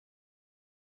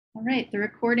All right, the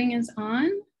recording is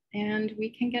on and we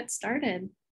can get started.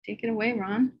 Take it away,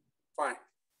 Ron. Fine.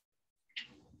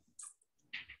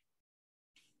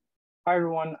 Hi,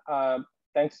 everyone.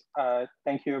 Thank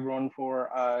you, everyone, for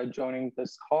joining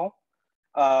this call.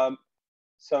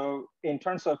 So in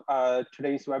terms of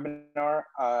today's webinar,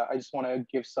 I just want to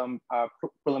give some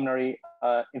preliminary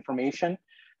information.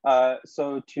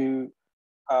 So to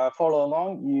follow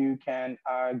along, you can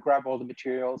grab all the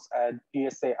materials at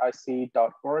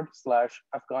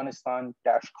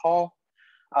dsaic.org/Afghanistan-call.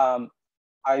 I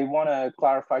want to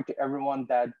clarify to everyone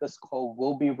that this call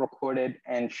will be recorded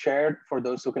and shared for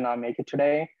those who cannot make it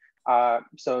today.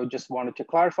 So just wanted to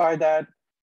clarify that.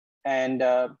 And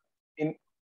I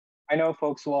know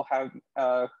folks will have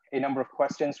a number of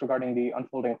questions regarding the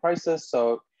unfolding crisis.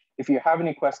 So if you have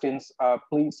any questions,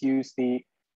 please use the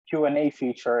Q&A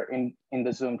feature in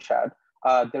the Zoom chat.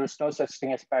 There is no such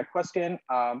thing as bad question.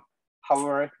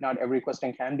 However, not every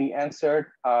question can be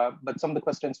answered, but some of the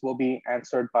questions will be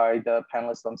answered by the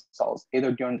panelists themselves,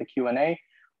 either during the Q&A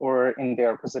or in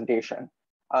their presentation.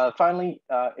 Finally,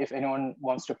 if anyone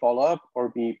wants to follow up or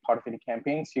be part of any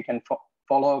campaigns, you can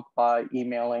follow up by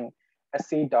emailing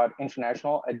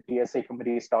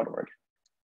sc.international@dsacommittees.org.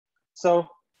 So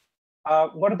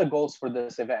what are the goals for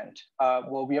this event?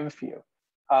 Well, we have a few.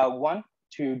 One,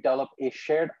 to develop a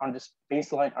shared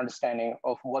baseline understanding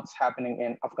of what's happening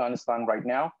in Afghanistan right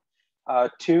now.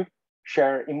 Two,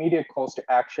 share immediate calls to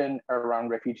action around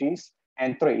refugees.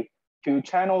 And three, to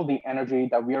channel the energy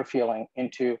that we are feeling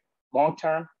into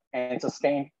long-term and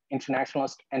sustained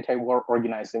internationalist anti-war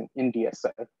organizing in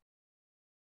DSA.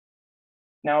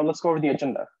 Now let's go over the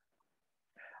agenda.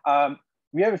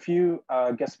 We have a few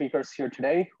guest speakers here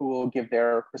today who will give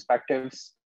their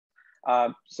perspectives.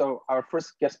 So our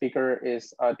first guest speaker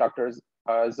is Dr.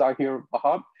 Zaher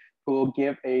Wahab, who will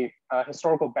give a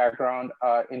historical background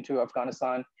into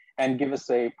Afghanistan and give us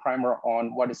a primer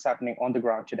on what is happening on the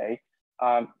ground today.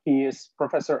 He is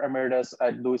Professor Emeritus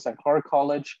at Lewis and Clark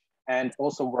College and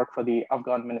also worked for the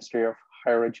Afghan Ministry of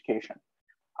Higher Education.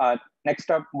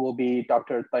 Next up will be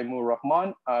Dr. Taimur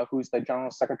Rahman, who's the General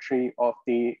Secretary of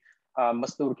the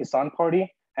Mazdoor Kisan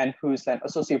Party and who's an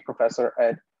Associate Professor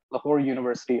at Lahore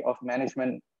University of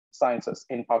Management Sciences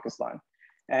in Pakistan.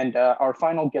 And our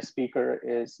final guest speaker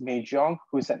is Jeong,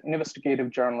 who's an investigative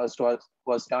journalist who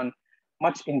has done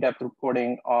much in-depth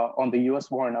reporting on the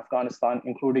US war in Afghanistan,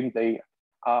 including the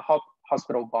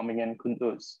hospital bombing in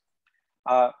Kunduz.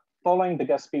 Following the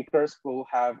guest speakers, we'll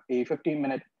have a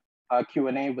 15-minute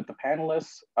Q&A with the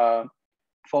panelists,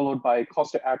 followed by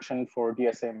calls to action for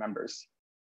DSA members.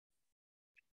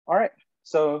 All right.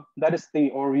 So that is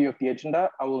the overview of the agenda.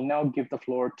 I will now give the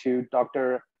floor to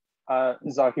Dr.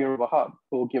 Zaher Wahab,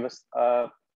 who will give us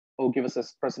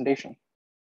this presentation.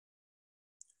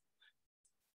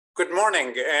 Good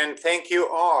morning, and thank you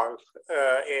all.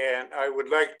 And I would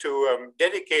like to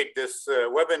dedicate this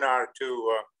webinar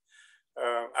to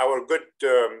our good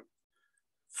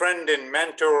friend and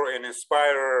mentor and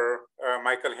inspirer,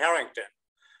 Michael Harrington.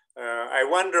 I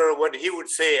wonder what he would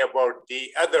say about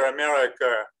the other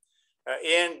America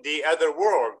in the other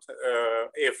world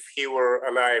if he were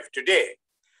alive today.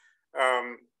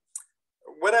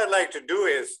 What I'd like to do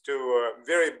is to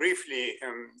very briefly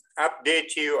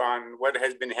update you on what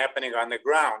has been happening on the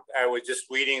ground. I was just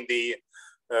reading the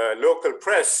local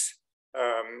press,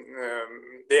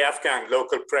 the Afghan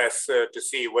local press, to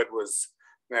see what was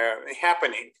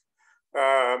happening.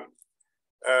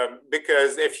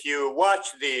 Because if you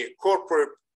watch the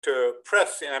corporate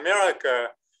press in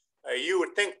America, you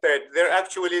would think that there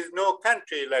actually is no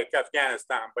country like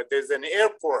Afghanistan, but there's an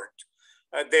airport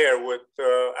there with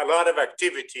a lot of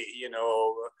activity, you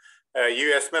know,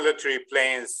 US military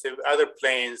planes, other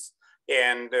planes,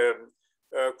 and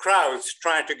crowds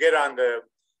trying to get on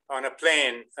a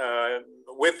plane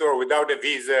with or without a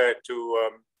visa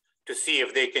to see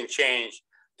if they can change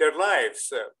their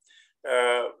lives.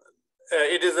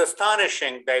 It is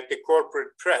astonishing that the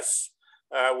corporate press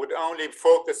would only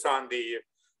focus on the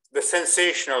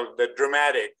sensational, the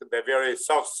dramatic, the very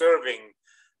self-serving,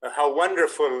 how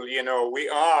wonderful, you know, we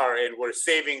are and we're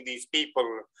saving these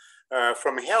people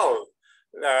from hell,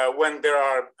 when there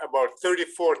are about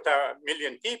 34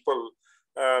 million people,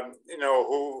 you know,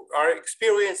 who are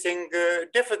experiencing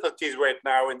difficulties right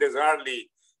now, and there's hardly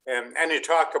any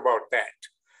talk about that.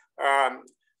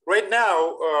 Right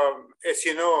now, as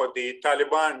you know, the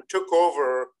Taliban took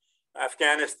over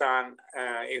Afghanistan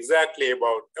exactly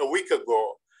about a week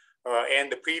ago. And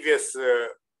the previous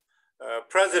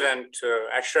president,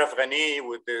 Ashraf Ghani,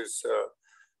 with his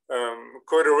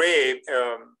coterie,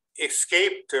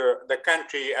 escaped the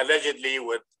country allegedly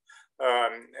with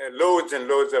loads and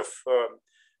loads of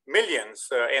millions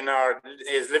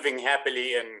is living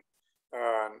happily in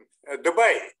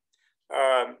Dubai.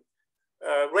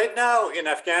 Right now in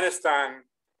Afghanistan,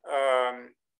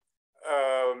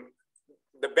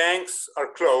 the banks are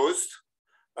closed.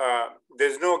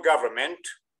 There's no government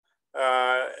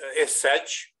as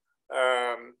such.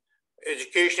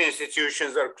 Education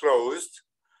institutions are closed.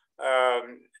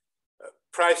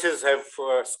 Prices have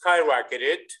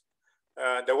skyrocketed.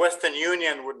 The Western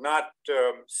Union would not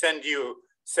send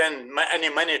any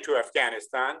money to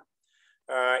Afghanistan.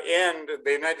 And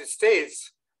the United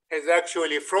States has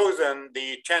actually frozen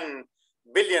the $10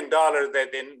 billion that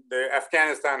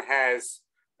Afghanistan has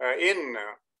in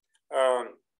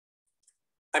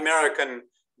American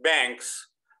banks.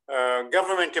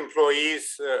 Government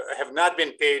employees have not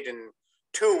been paid in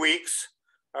 2 weeks.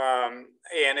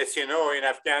 And as you know, in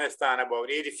Afghanistan, about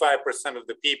 85% of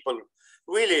the people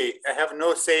really have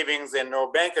no savings and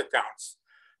no bank accounts.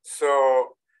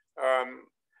 So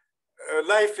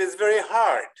life is very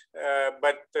hard,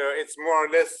 but it's more or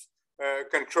less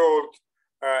controlled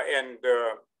and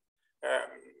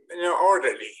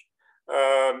orderly.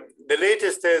 The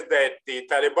latest is that the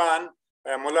Taliban,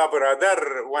 Mullah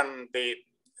Baradar, one the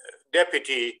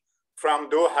deputy from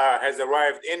Doha, has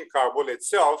arrived in Kabul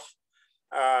itself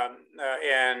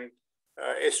and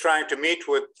is trying to meet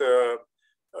with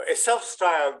a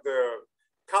self-styled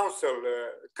council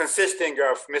consisting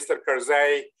of Mr.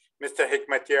 Karzai, Mr.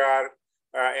 Hekmatyar,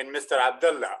 and Mr.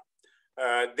 Abdullah.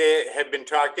 They have been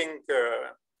talking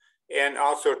and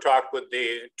also talked with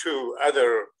the 2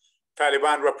 other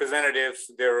Taliban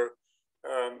representatives. They're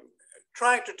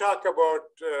trying to talk about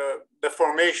the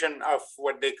formation of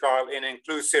what they call an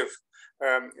inclusive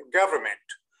government.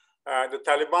 The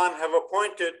Taliban have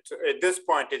appointed, at this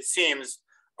point, it seems,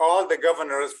 all the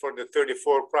governors for the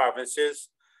 34 provinces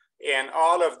and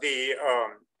all of the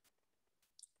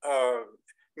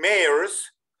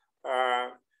mayors,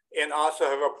 and also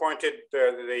have appointed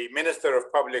the Minister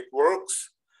of Public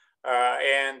Works,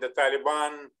 and the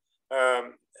Taliban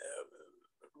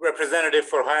representative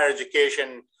for higher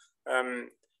education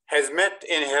has met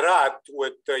in Herat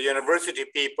with university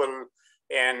people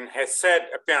and has said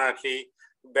apparently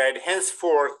that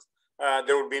henceforth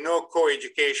there will be no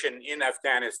co-education in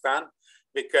Afghanistan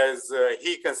because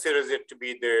he considers it to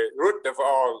be the root of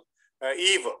all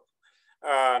evil.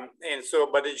 And so,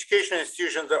 but education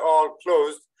institutions are all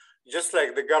closed, just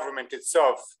like the government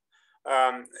itself.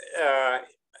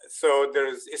 So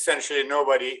there's essentially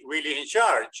nobody really in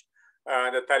charge.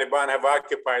 The Taliban have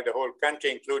occupied the whole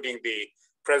country, including the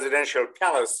presidential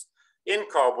palace in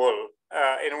Kabul.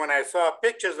 And when I saw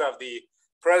pictures of the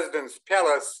president's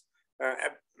palace,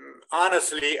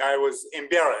 honestly, I was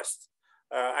embarrassed.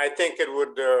 I think it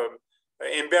would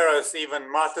embarrass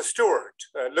even Martha Stewart,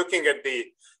 looking at the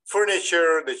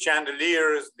furniture, the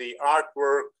chandeliers, the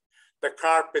artwork, the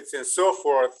carpets, and so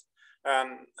forth.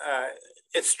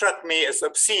 It struck me as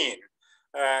obscene,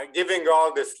 giving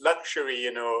all this luxury,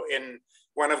 in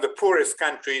one of the poorest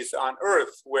countries on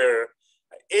earth, where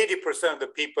 80% of the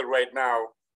people right now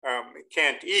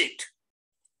can't eat.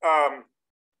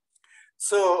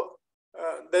 So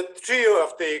the trio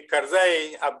of the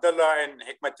Karzai, Abdullah, and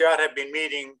Hekmatyar have been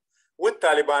meeting with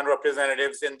Taliban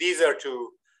representatives, and these are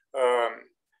to,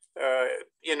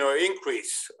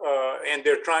 increase, and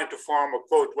they're trying to form a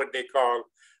quote, what they call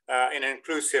an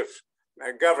inclusive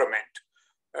government.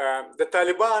 The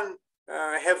Taliban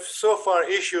have so far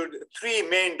issued 3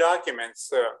 main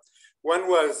documents. One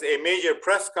was a major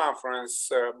press conference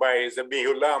by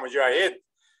Zabihullah Mujahid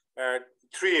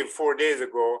 3 or 4 days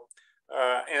ago,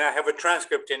 and I have a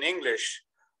transcript in English.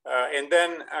 And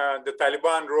then the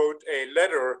Taliban wrote a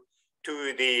letter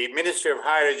to the Ministry of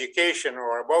Higher Education,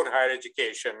 or about higher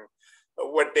education,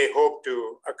 what they hope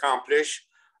to accomplish.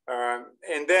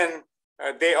 And then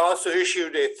they also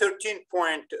issued a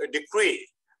 13-point decree,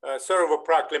 sort of a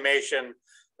proclamation,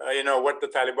 what the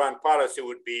Taliban policy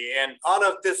would be. And all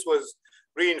of this was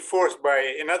reinforced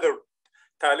by another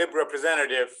Talib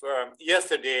representative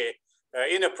yesterday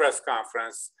in a press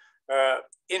conference.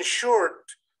 In short,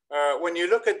 when you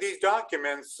look at these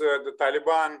documents, the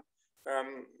Taliban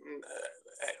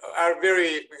are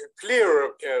very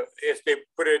clear, as they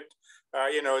put it.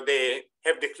 They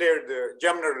have declared the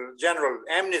general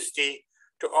amnesty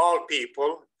to all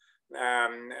people.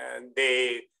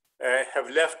 They have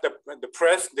left the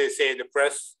press. They say the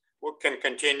press can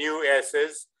continue as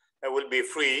is, will be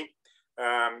free.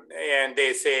 And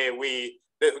they say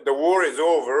the war is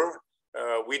over.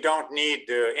 We don't need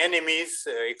enemies,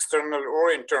 external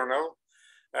or internal.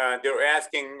 They're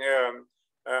asking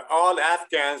all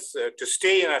Afghans to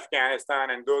stay in Afghanistan,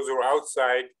 and those who are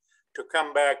outside to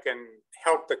come back and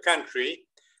help the country.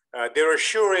 They're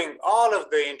assuring all of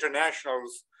the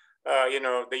internationals,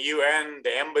 the UN,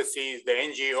 the embassies, the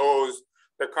NGOs,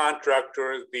 the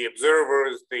contractors, the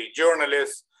observers, the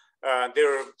journalists,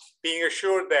 they're being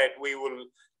assured that we will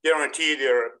guarantee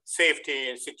their safety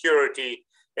and security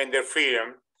and their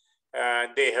freedom.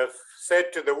 They have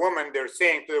said to the women, they're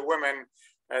saying to the women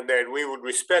that we would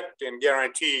respect and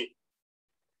guarantee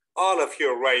all of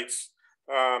your rights.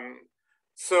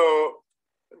 So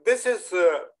this is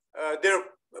their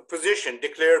position,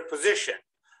 declared position.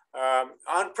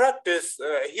 On practice,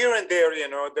 here and there,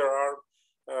 there are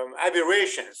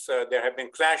aberrations. There have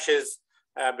been clashes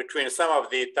between some of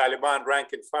the Taliban rank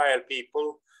and file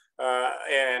people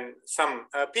and some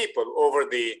people over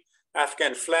the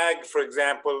Afghan flag, for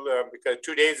example, because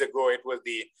 2 days ago it was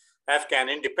the Afghan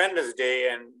Independence Day,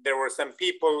 and there were some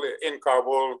people in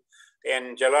Kabul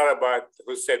and Jalalabad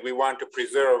who said we want to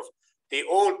preserve the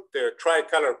old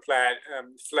tricolor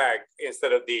flag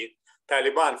instead of the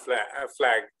Taliban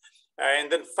flag.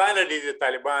 And then finally the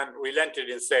Taliban relented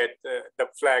and said the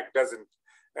flag doesn't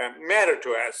matter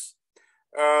to us.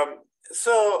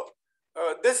 So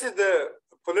this is the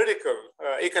political,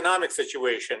 economic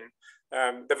situation.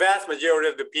 The vast majority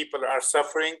of the people are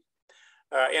suffering.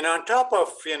 And on top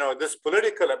of this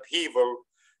political upheaval,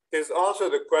 there's also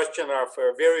the question of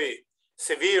a very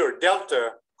severe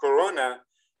Delta corona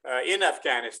in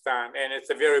Afghanistan, and it's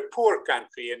a very poor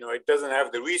country. It doesn't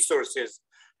have the resources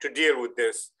to deal with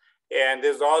this. And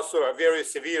there's also a very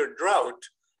severe drought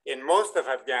in most of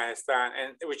Afghanistan,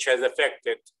 and which has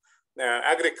affected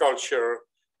agriculture,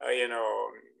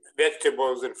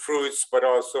 vegetables and fruits, but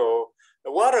also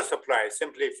the water supply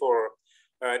simply for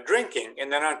drinking.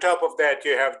 And then on top of that,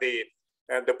 you have the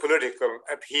political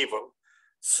upheaval.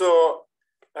 So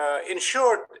in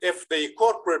short, if the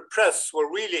corporate press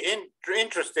were really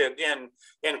interested in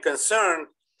and concerned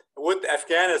with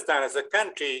Afghanistan as a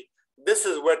country, this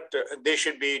is what they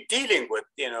should be dealing with.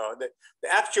 The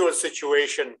actual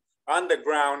situation on the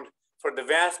ground for the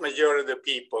vast majority of the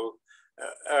people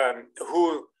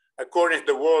who, according to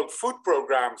the World Food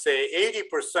Program, say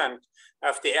 80%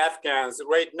 of the Afghans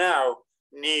right now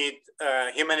need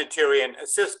humanitarian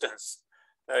assistance,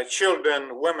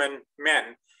 children, women,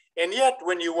 men. And yet,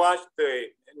 when you watch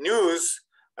the news,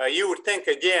 you would think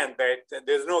again that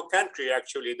there's no country,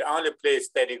 actually. The only place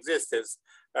that exists is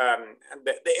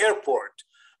the airport.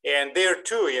 And there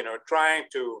too, trying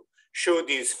to show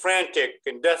these frantic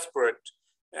and desperate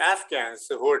Afghans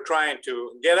who are trying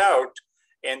to get out,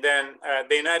 and then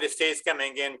the United States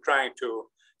coming in trying to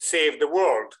save the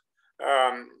world.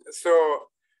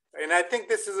 And I think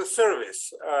this is a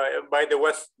service by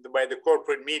the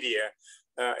corporate media,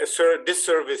 a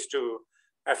disservice to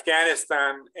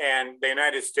Afghanistan and the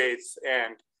United States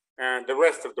and the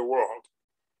rest of the world.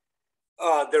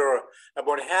 There are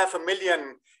about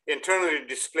 500,000 internally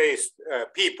displaced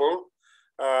people.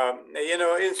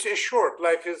 In short,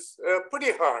 life is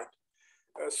pretty hard.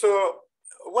 So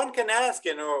one can ask,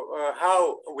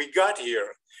 how we got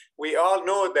here. We all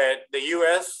know that the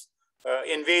U.S.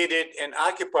 Invaded and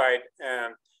occupied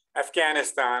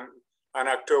Afghanistan on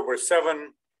October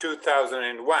 7,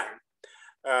 2001,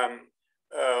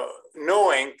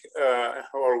 knowing,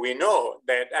 or we know,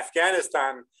 that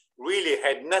Afghanistan really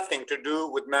had nothing to do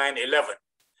with 9/11.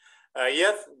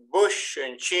 Yet Bush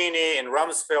and Cheney and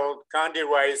Rumsfeld, Condi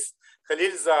Rice,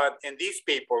 Khalilzad, and these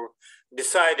people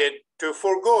decided to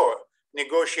forego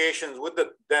negotiations with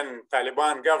the then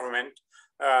Taliban government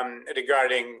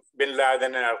regarding bin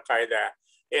Laden and Al-Qaeda,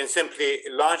 and simply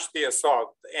launched the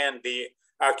assault and the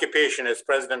occupation. As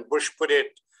President Bush put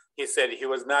it, he said he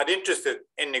was not interested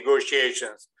in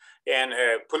negotiations and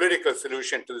a political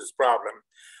solution to this problem.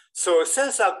 So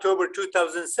since October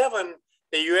 2007,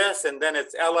 the US and then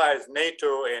its allies,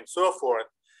 NATO and so forth,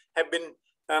 have been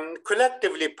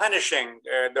collectively punishing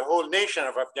the whole nation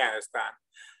of Afghanistan.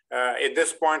 At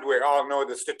this point, we all know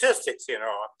the statistics,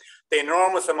 the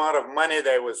enormous amount of money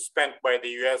that was spent by the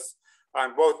US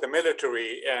on both the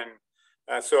military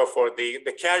and so forth,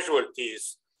 the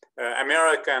casualties,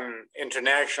 American,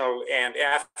 international, and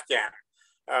Afghan.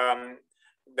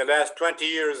 The last 20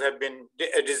 years have been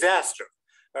a disaster.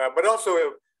 But also,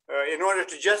 in order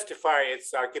to justify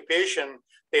its occupation,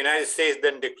 the United States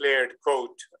then declared,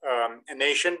 quote, a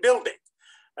nation building.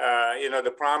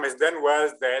 The promise then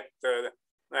was that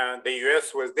the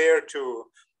US was there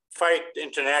to fight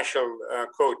international,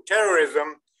 quote,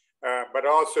 terrorism, but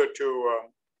also to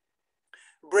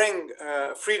bring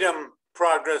freedom,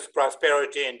 progress,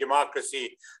 prosperity, and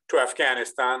democracy to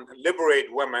Afghanistan, liberate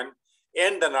women,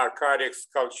 end the narcotics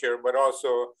culture, but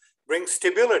also bring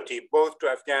stability both to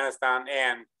Afghanistan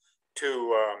and to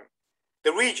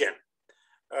the region.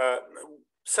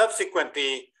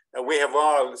 subsequently, we have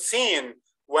all seen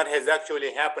what has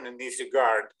actually happened in this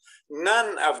regard.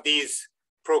 None of these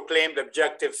proclaimed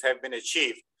objectives have been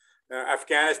achieved.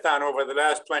 Afghanistan over the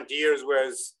last 20 years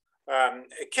was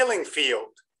a killing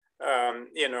field.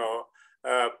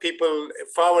 People,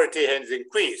 poverty has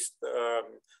increased,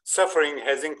 suffering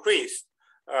has increased.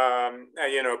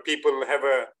 People have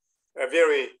a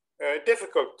very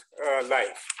difficult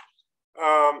life.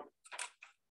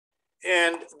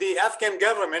 And the Afghan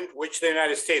government, which the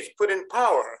United States put in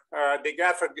power, the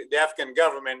Afghan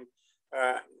government,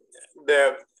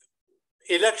 the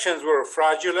elections were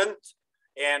fraudulent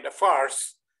and a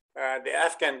farce. The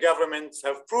Afghan governments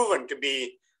have proven to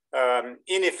be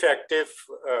ineffective,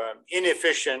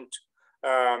 inefficient,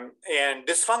 and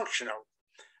dysfunctional.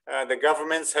 The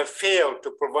governments have failed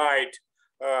to provide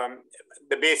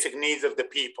the basic needs of the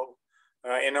people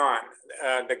and on.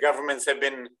 The governments have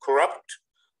been corrupt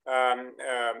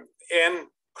and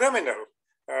criminal,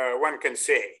 one can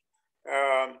say.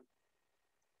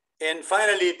 And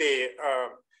finally, the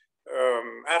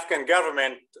Afghan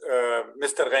government,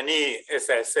 Mr. Ghani, as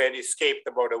I said, escaped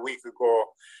about a week ago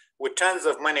with tons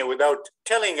of money without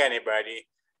telling anybody,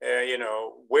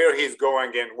 where he's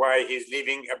going and why he's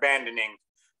leaving, abandoning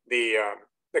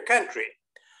the country.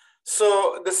 So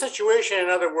the situation, in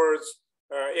other words,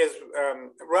 is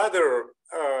rather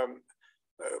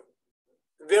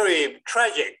very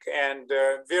tragic and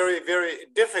very, very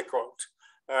difficult.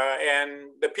 And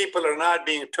the people are not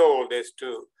being told as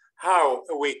to how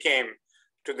we came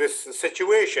to this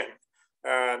situation.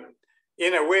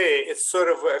 In a way, it's sort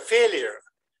of a failure,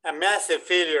 a massive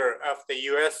failure of the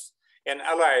US and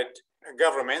allied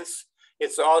governments.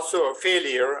 It's also a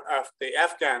failure of the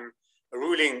Afghan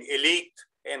ruling elite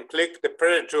and clique, the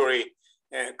predatory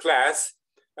class,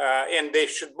 and they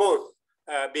should both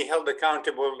be held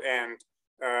accountable and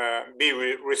be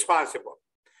responsible.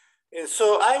 And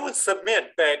so I would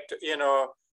submit that,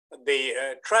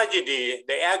 the tragedy,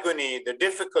 the agony, the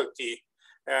difficulty,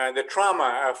 the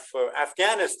trauma of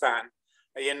Afghanistan,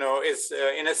 is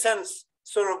in a sense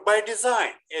sort of by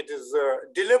design. It is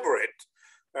deliberate.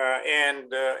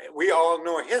 And we all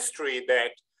know history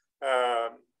that,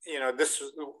 this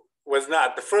was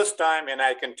not the first time, and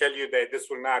I can tell you that this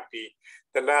will not be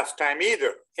the last time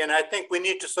either. And I think we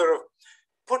need to sort of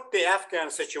put the Afghan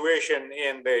situation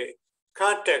in the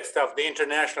context of the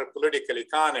international political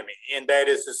economy, and that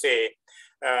is to say,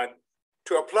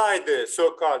 to apply the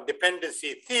so-called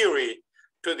dependency theory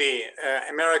to the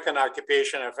American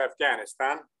occupation of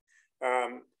Afghanistan.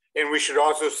 And we should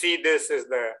also see this as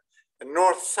the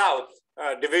north-south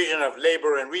division of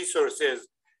labor and resources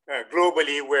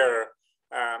globally, where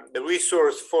the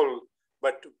resourceful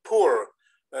but poor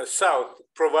South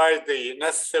provide the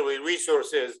necessary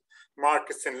resources,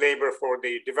 markets, and labor for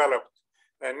the developed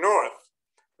North.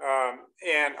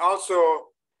 And also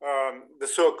the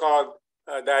so-called,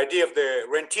 the idea of the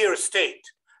rentier state.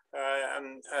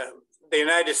 The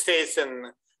United States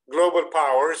and global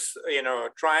powers,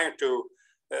 trying to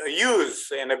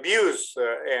use and abuse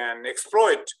and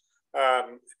exploit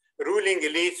ruling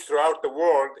elites throughout the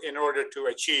world in order to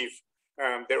achieve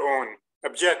their own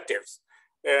objectives.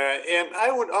 And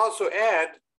I would also add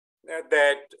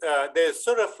that there's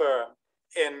sort of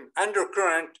an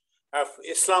undercurrent of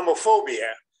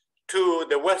Islamophobia to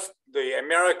the West, the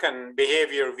American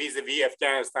behavior vis-a-vis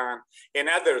Afghanistan and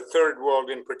other third world,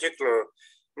 in particular,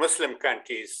 Muslim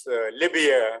countries,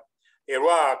 Libya,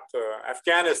 Iraq,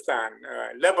 Afghanistan,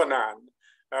 Lebanon,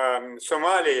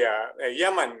 Somalia,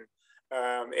 Yemen,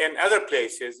 and other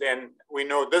places. And we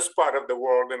know this part of the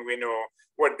world, and we know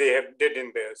what they have did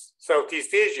in this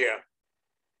Southeast Asia.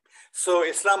 So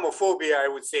Islamophobia, I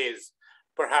would say, is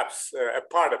perhaps a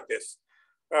part of this.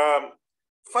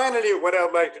 Finally, what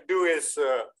I'd like to do is,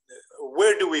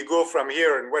 where do we go from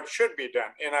here and what should be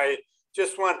done? And I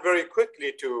just want very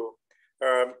quickly to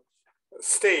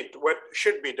state what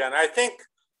should be done. I think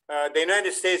the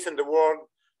United States and the world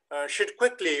should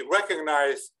quickly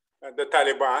recognize the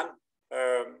Taliban,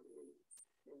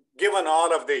 given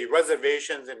all of the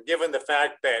reservations and given the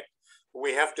fact that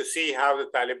we have to see how the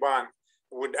Taliban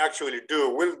would actually do.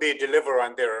 Will they deliver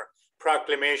on their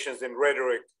proclamations and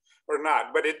rhetoric or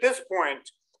not? But at this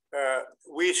point,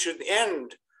 we should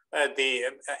end the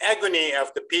agony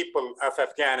of the people of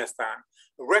Afghanistan,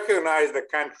 recognize the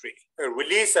country,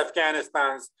 release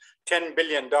Afghanistan's $10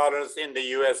 billion in the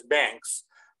US banks,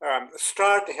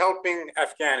 start helping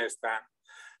Afghanistan,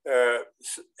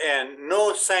 and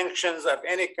no sanctions of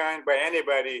any kind by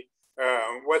anybody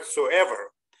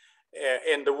whatsoever.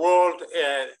 In the world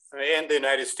and the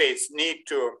United States need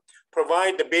to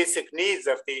provide the basic needs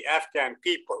of the Afghan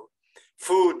people: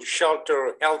 food,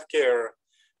 shelter, healthcare,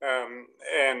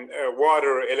 and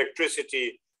water,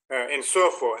 electricity, and so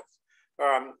forth.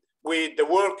 The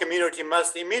world community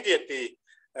must immediately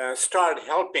start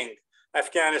helping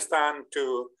Afghanistan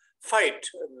to fight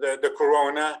the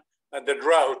corona, the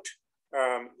drought,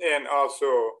 and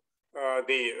also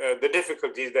the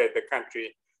difficulties that the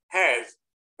country has.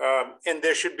 And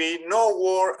there should be no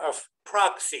war of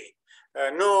proxy,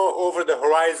 no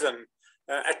over-the-horizon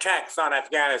attacks on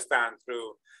Afghanistan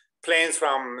through planes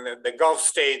from the Gulf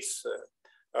states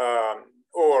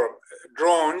or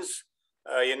drones,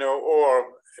 or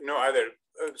no other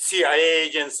CIA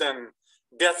agents and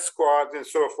death squads and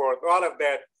so forth. All of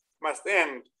that must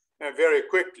end very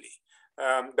quickly.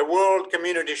 The world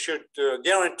community should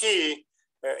guarantee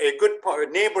a good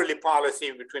neighborly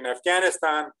policy between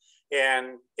Afghanistan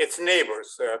and its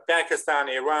neighbors, Pakistan,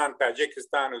 Iran,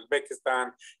 Tajikistan,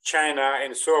 Uzbekistan, China,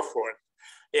 and so forth.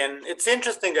 And it's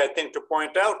interesting, I think, to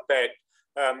point out that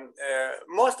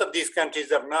most of these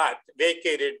countries have not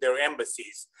vacated their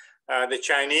embassies. The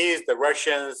Chinese, the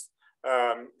Russians,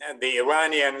 and the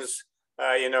Iranians,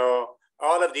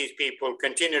 all of these people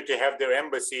continue to have their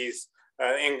embassies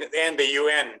and the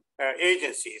UN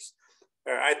agencies.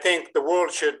 I think the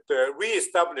world should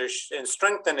reestablish and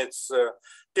strengthen its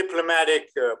diplomatic,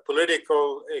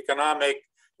 political, economic,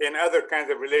 and other kinds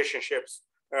of relationships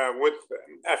with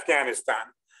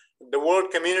Afghanistan. The world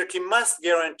community must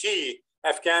guarantee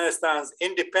Afghanistan's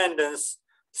independence,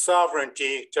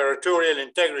 sovereignty, territorial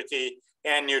integrity,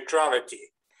 and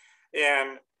neutrality,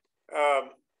 and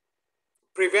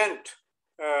prevent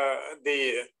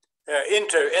the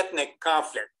inter-ethnic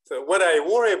conflict. So what I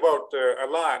worry about a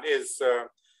lot is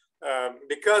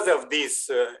because of these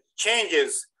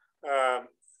changes,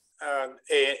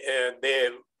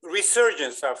 the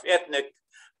resurgence of ethnic,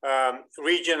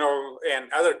 regional,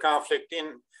 and other conflict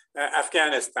in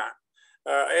Afghanistan.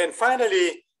 And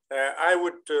finally, I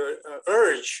would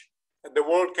urge the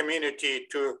world community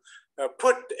to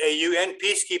put a UN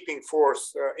peacekeeping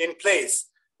force in place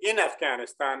in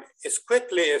Afghanistan as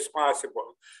quickly as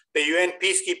possible. The UN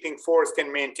peacekeeping force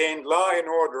can maintain law and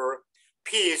order,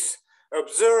 peace,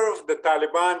 observe the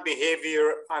Taliban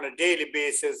behavior on a daily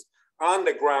basis on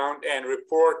the ground, and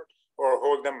report or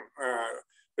hold them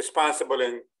responsible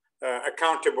and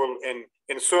accountable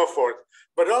and so forth.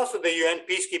 But also the UN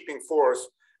peacekeeping force,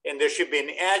 and there should be an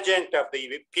adjunct of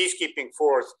the peacekeeping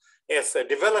force as a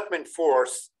development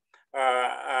force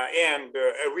and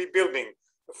a rebuilding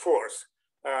force.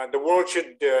 The world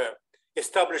should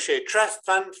establish a trust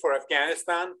fund for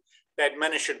Afghanistan. That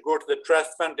money should go to the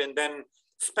trust fund and then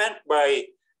spent by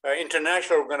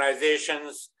international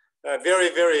organizations very,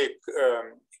 very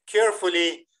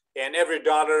carefully, and every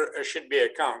dollar should be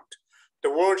accounted. The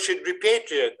world should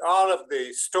repatriate all of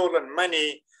the stolen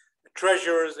money,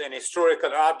 treasures, and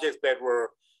historical objects that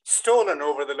were stolen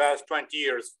over the last 20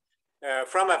 years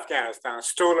from Afghanistan,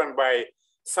 stolen by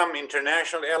some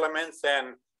international elements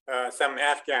and some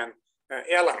Afghan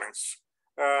elements.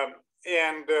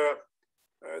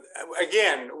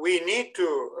 Again, we need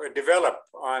to develop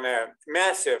on a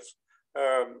massive,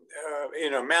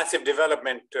 massive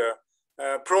development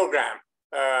program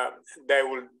that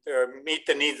will meet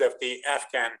the needs of the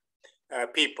Afghan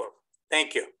people.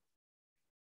 Thank you.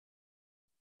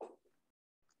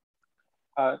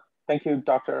 Thank you,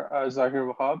 Dr.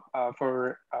 Zaher Wahab,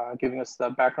 for giving us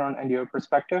the background and your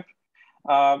perspective.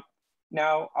 Now,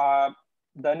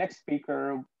 the next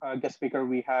speaker, guest speaker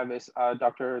we have is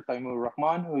Dr. Taimur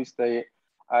Rahman, who is the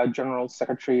General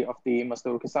Secretary of the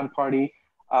Mazdoor Kisan Party.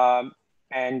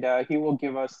 And he will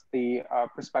give us the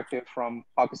perspective from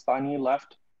Pakistani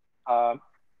left.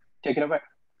 Take it away.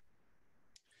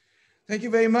 Thank you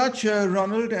very much,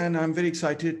 Ronald, and I'm very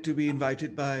excited to be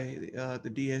invited by the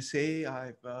DSA.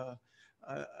 I've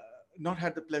not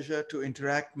had the pleasure to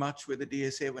interact much with the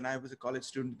DSA when I was a college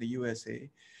student in the USA,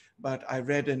 but I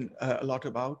read a lot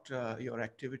about your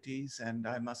activities, and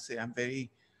I must say I'm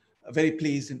very, very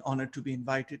pleased and honored to be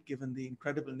invited given the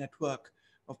incredible network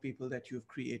of people that you've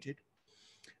created.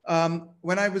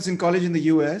 When I was in college in the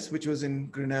US, which was in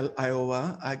Grinnell,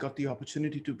 Iowa, I got the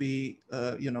opportunity to be,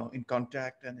 in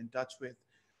contact and in touch with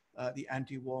the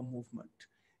anti-war movement.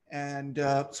 And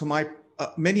so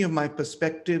many of my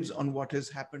perspectives on what has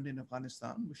happened in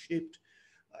Afghanistan were shaped,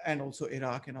 and also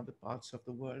Iraq and other parts of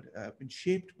the world, have been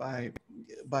shaped by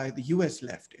the US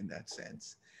left in that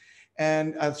sense.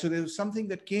 And so there was something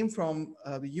that came from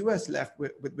the US left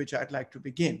with which I'd like to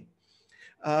begin.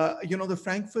 The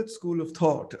Frankfurt School of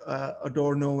Thought,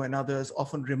 Adorno and others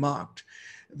often remarked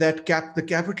that the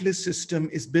capitalist system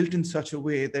is built in such a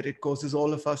way that it causes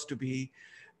all of us to be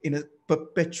in a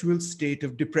perpetual state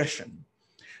of depression.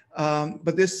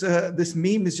 But this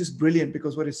meme is just brilliant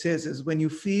because what it says is when you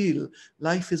feel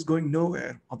life is going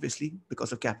nowhere, obviously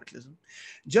because of capitalism,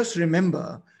 just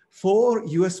remember 4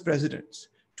 US presidents,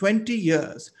 20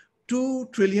 years,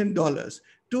 $2 trillion,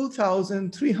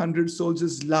 2,300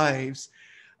 soldiers' lives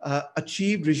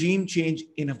achieved regime change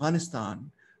in Afghanistan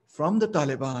from the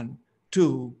Taliban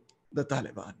to the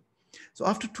Taliban. So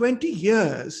after 20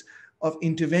 years of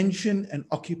intervention and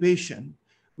occupation,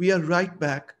 we are right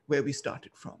back where we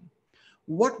started from.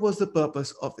 What was the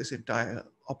purpose of this entire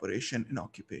operation and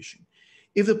occupation?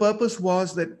 If the purpose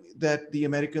was that the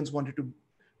Americans wanted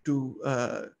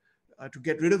to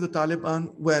get rid of the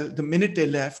Taliban, well, the minute they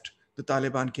left, the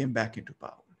Taliban came back into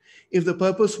power. If the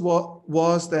purpose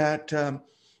was that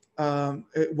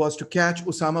it was to catch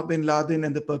Osama bin Laden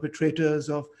and the perpetrators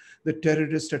of the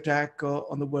terrorist attack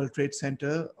on the World Trade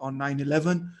Center on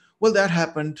 9/11, well, that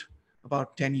happened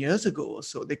about 10 years ago or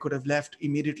so. They could have left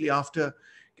immediately after,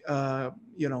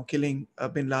 killing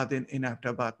bin Laden in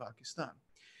Abbottabad, Pakistan.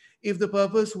 If the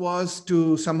purpose was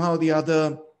to somehow or the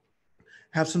other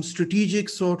have some strategic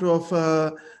sort of,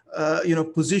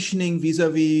 positioning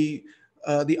vis-a-vis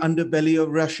the underbelly of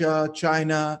Russia,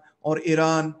 China, or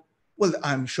Iran, well,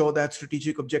 I'm sure that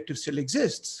strategic objective still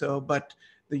exists. So, but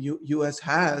the US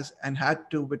has and had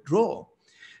to withdraw.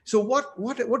 So what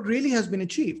really has been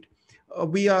achieved?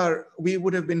 We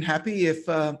would have been happy if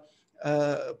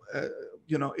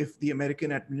if the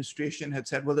American administration had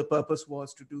said, well, the purpose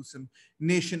was to do some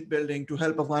nation building to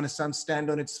help Afghanistan stand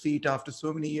on its feet after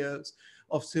so many years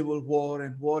of civil war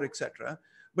and war, etc.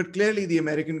 But clearly the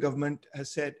American government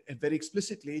has said very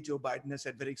explicitly, Joe Biden has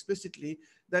said very explicitly,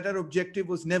 that our objective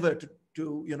was never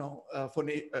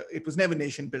it was never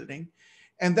nation building.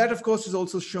 And that, of course, is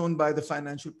also shown by the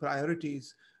financial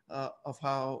priorities of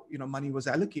how money was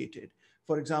allocated.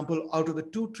 For example, out of the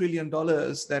 $2 trillion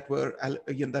that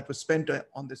were spent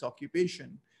on this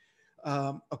occupation,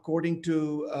 according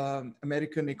to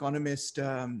American economist,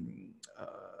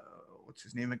 what's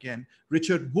his name again,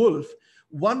 Richard Wolff,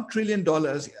 $1 trillion,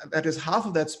 that is half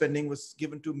of that spending, was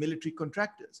given to military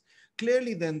contractors.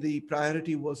 Clearly then the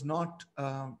priority was not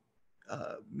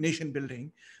nation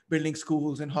building, building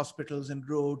schools and hospitals and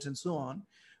roads and so on,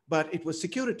 but it was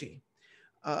security.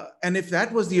 And if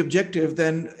that was the objective,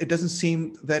 then it doesn't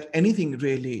seem that anything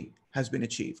really has been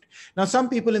achieved. Now, some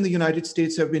people in the United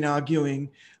States have been arguing,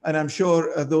 and I'm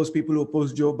sure those people who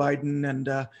oppose Joe Biden and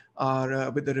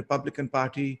are with the Republican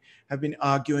Party have been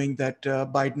arguing that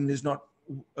Biden is not,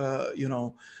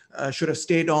 should have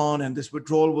stayed on, and this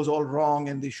withdrawal was all wrong,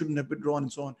 and they shouldn't have withdrawn,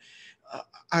 and so on.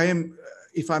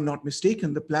 If I'm not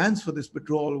mistaken, the plans for this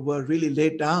withdrawal were really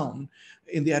laid down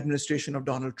in the administration of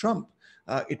Donald Trump.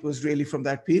 It was really from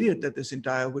that period that this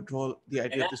entire withdrawal, the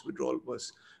idea of this withdrawal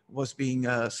was being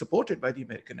supported by the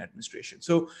American administration.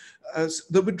 So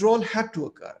the withdrawal had to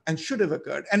occur and should have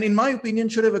occurred. And in my opinion,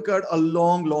 should have occurred a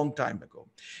long, long time ago.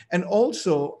 And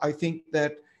also, I think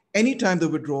that any time the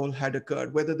withdrawal had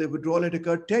occurred, whether the withdrawal had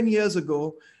occurred 10 years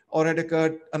ago or had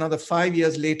occurred another 5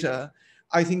 years later,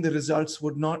 I think the results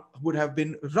would have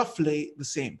been roughly the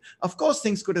same. Of course,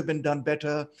 things could have been done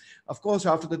better. Of course,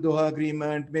 after the Doha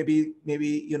Agreement, maybe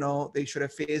they should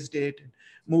have phased it, and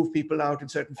moved people out in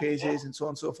certain phases, and so on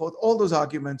and so forth. All those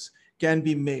arguments can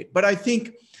be made. But I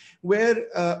think where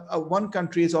one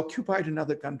country has occupied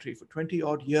another country for 20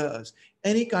 odd years,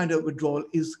 any kind of withdrawal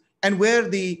is, and where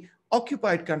the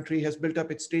occupied country has built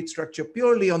up its state structure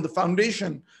purely on the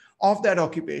foundation of that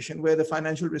occupation, where the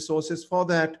financial resources for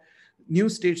that new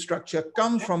state structure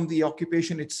come from the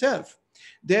occupation itself,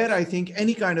 there I think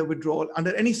any kind of withdrawal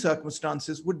under any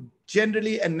circumstances would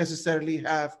generally and necessarily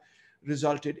have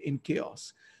resulted in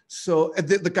chaos. So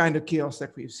the kind of chaos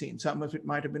that we've seen, some of it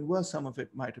might have been worse, some of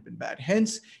it might have been bad.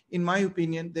 Hence, in my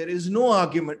opinion, there is no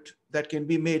argument that can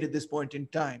be made at this point in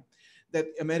time that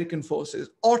American forces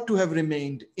ought to have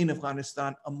remained in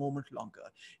Afghanistan a moment longer.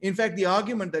 In fact, the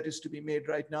argument that is to be made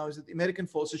right now is that the American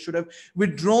forces should have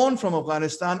withdrawn from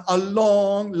Afghanistan a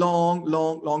long, long,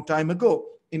 long, long time ago.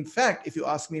 In fact, if you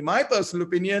ask me my personal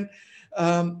opinion,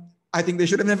 I think they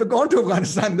should have never gone to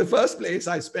Afghanistan in the first place.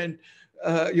 I spent,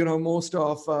 most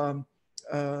of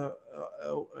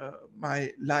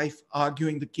my life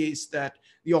arguing the case that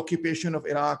the occupation of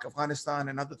Iraq, Afghanistan,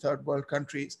 and other third world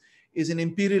countries is an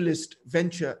imperialist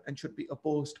venture and should be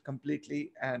opposed completely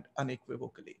and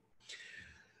unequivocally.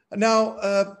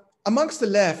 Now, amongst the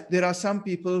left, there are some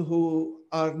people who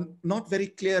are not very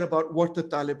clear about what the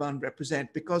Taliban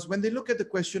represent, because when they look at the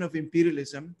question of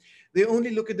imperialism, they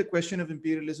only look at the question of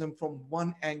imperialism from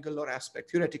one angle or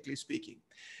aspect, theoretically speaking.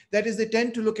 That is, they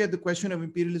tend to look at the question of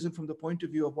imperialism from the point of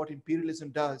view of what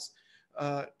imperialism does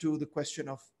to the question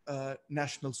of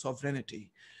national sovereignty.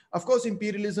 Of course,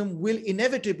 imperialism will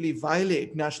inevitably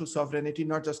violate national sovereignty,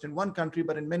 not just in one country,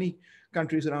 but in many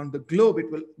countries around the globe. It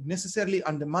will necessarily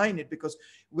undermine it, because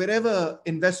wherever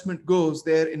investment goes,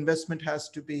 their investment has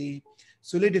to be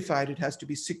solidified, it has to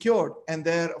be secured. And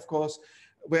there, of course,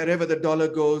 wherever the dollar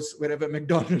goes, wherever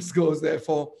McDonald's goes,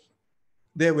 therefore,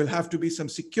 there will have to be some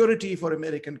security for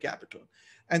American capital.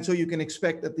 And so you can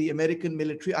expect that the American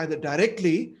military, either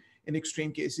directly in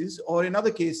extreme cases, or in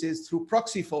other cases through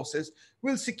proxy forces,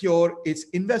 will secure its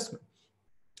investment.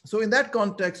 So in that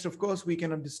context, of course, we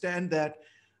can understand that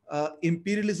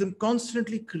imperialism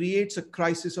constantly creates a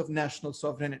crisis of national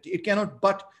sovereignty. It cannot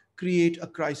but create a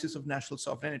crisis of national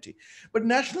sovereignty. But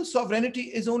national sovereignty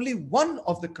is only one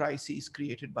of the crises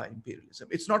created by imperialism.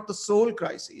 It's not the sole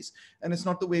crisis, and it's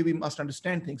not the way we must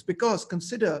understand things, because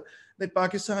consider that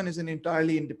Pakistan is an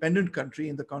entirely independent country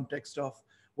in the context of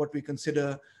what we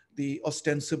consider the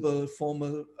ostensible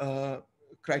formal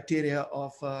criteria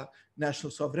of national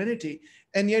sovereignty.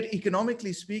 And yet,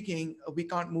 economically speaking, we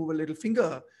can't move a little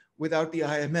finger without the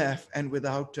IMF and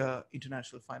without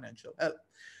international financial help.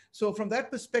 So from that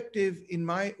perspective, in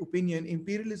my opinion,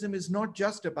 imperialism is not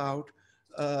just about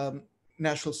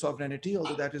national sovereignty,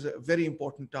 although that is a very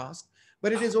important task,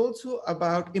 but it is also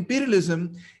about,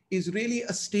 imperialism is really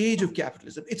a stage of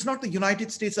capitalism. It's not the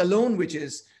United States alone, which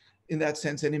is in that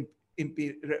sense an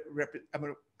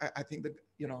I think that,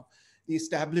 you know, the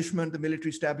establishment, the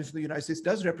military establishment of the United States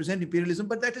does represent imperialism,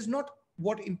 but that is not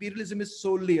what imperialism is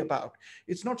solely about.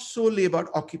 It's not solely about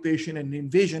occupation and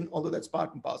invasion, although that's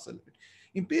part and parcel of it.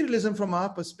 Imperialism, from our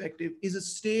perspective, is a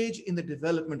stage in the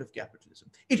development of capitalism.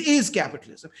 It is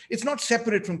capitalism. It's not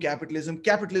separate from capitalism.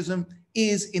 Capitalism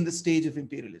is in the stage of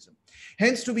imperialism.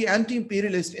 Hence, to be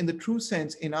anti-imperialist in the true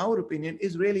sense, in our opinion,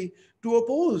 is really to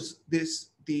oppose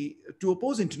to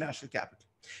oppose international capital.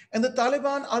 And the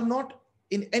Taliban are not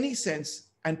in any sense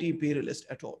anti-imperialist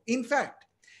at all. In fact,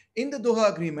 in the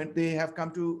Doha Agreement, they have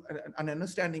come to an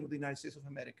understanding with the United States of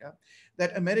America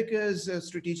that America's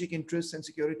strategic interests and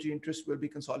security interests will be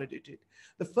consolidated.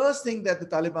 The first thing that the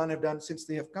Taliban have done since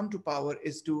they have come to power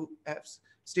is to have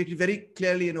stated very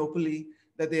clearly and openly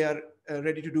that they are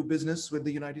ready to do business with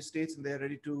the United States, and they are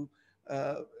ready to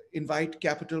invite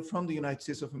capital from the United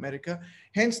States of America.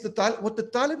 Hence, what the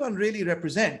Taliban really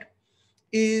represent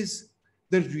is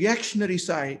the reactionary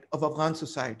side of Afghan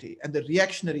society and the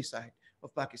reactionary side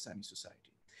of Pakistani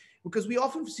society. Because we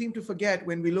often seem to forget,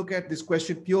 when we look at this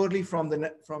question purely from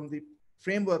the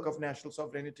framework of national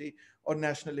sovereignty or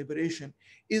national liberation,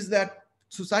 is that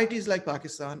societies like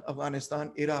Pakistan,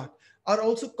 Afghanistan, Iraq are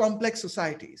also complex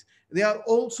societies. They are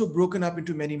also broken up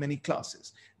into many, many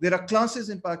classes. There are classes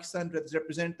in Pakistan that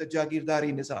represent the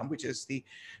Jagirdari Nizam, which is the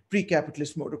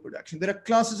pre-capitalist mode of production. There are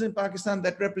classes in Pakistan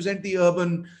that represent the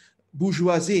urban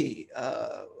bourgeoisie,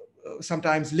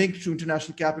 sometimes linked to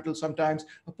international capital, sometimes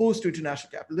opposed to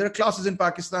international capital. There are classes in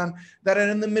Pakistan that are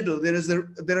in the middle.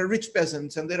 There are rich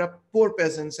peasants, and there are poor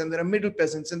peasants, and there are middle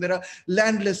peasants, and there are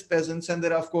landless peasants, and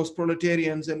there are, of course,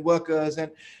 proletarians and workers,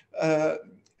 and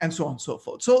so on and so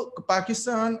forth. So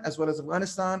Pakistan, as well as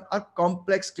Afghanistan, are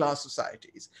complex class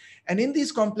societies. And in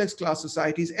these complex class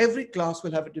societies, every class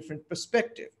will have a different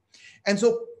perspective. And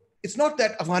so it's not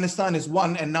that Afghanistan is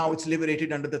one and now it's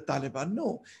liberated under the Taliban.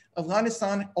 No,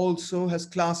 Afghanistan also has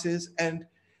classes, and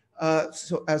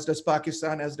so as does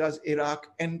Pakistan, as does Iraq,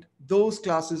 and those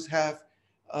classes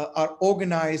are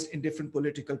organized in different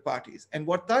political parties. And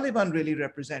what Taliban really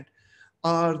represent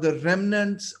are the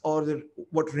remnants, or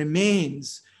what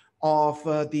remains of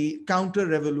the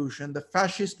counter-revolution, the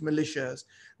fascist militias,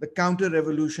 the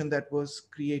counter-revolution that was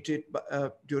created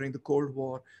during the Cold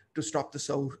War to stop the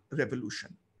South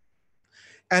Revolution.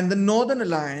 And the Northern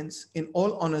Alliance, in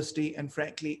all honesty and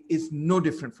frankly, is no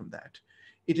different from that.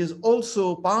 It is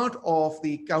also part of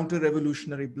the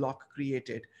counter-revolutionary bloc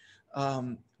created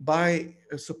by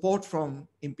support from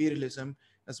imperialism,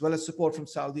 as well as support from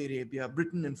Saudi Arabia,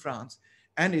 Britain and France,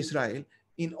 and Israel,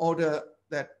 in order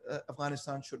that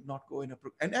Afghanistan should not go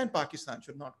and Pakistan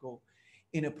should not go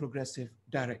in a progressive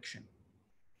direction.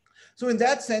 So in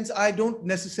that sense, I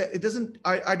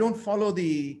don't follow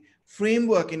the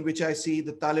framework in which I see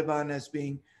the Taliban as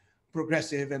being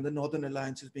progressive and the Northern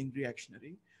Alliance as being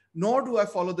reactionary, nor do I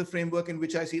follow the framework in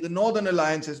which I see the Northern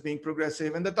Alliance as being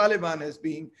progressive and the Taliban as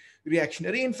being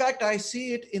reactionary. In fact, I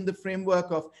see it in the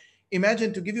framework of,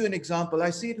 imagine, to give you an example, I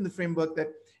see it in the framework that,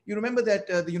 you remember that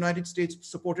the United States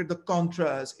supported the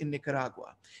Contras in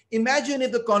Nicaragua. Imagine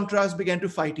if the Contras began to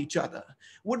fight each other.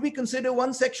 Would we consider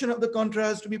one section of the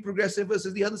Contras to be progressive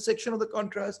versus the other section of the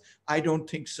Contras? I don't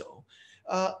think so.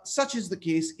 Such is the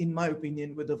case, in my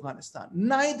opinion, with Afghanistan.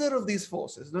 Neither of these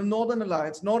forces, the Northern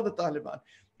Alliance nor the Taliban,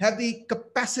 have the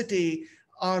capacity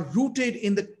are rooted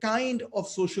in the kind of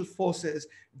social forces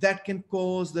that can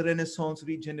cause the renaissance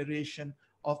regeneration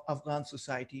of Afghan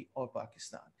society or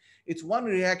Pakistan. It's one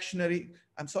reactionary,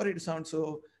 I'm sorry to sound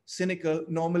so cynical,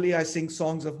 normally I sing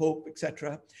songs of hope,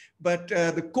 etc. But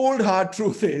the cold hard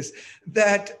truth is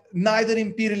that neither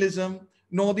imperialism,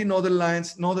 nor the Northern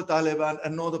Alliance, nor the Taliban,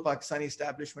 and nor the Pakistani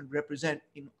establishment represent,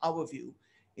 in our view,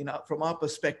 from our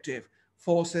perspective,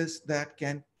 forces that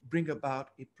can bring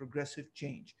about a progressive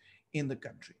change in the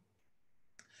country.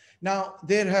 Now,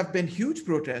 there have been huge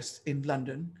protests in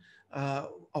London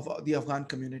of the Afghan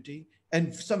community,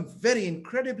 and some very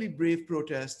incredibly brave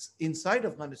protests inside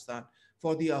Afghanistan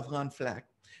for the Afghan flag.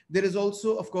 There is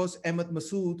also, of course, Ahmed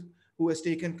Massoud, who has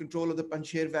taken control of the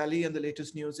Panjshir Valley, and the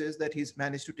latest news is that he's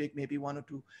managed to take maybe 1 or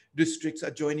 2 districts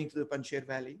adjoining to the Panjshir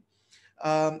Valley.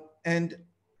 And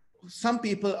some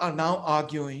people are now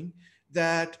arguing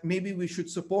that maybe we should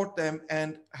support them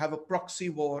and have a proxy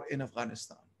war in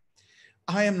Afghanistan.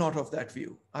 I am not of that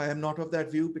view. I am not of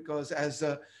that view because, as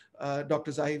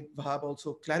Dr. Zaher Wahab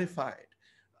also clarified,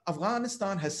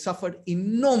 Afghanistan has suffered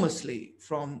enormously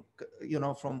from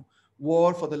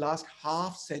war for the last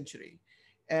half century.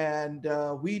 And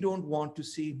we don't want to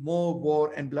see more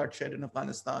war and bloodshed in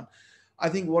Afghanistan. I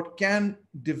think what can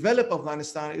develop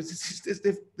Afghanistan is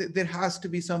there has to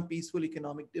be some peaceful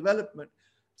economic development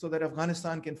so that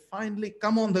Afghanistan can finally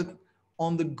come on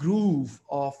the groove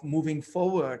of moving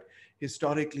forward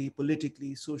historically,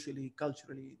 politically, socially,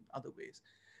 culturally, in other ways.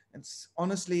 And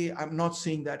honestly, I'm not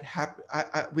seeing that happen.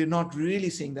 We're not really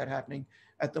seeing that happening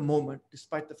at the moment,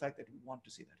 despite the fact that we want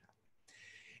to see that happen.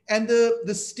 And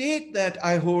the state that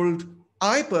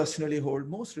I personally hold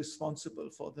most responsible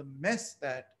for the mess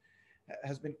that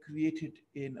has been created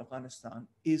in Afghanistan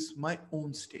is my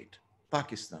own state,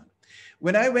 Pakistan.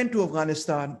 When I went to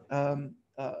Afghanistan,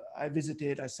 I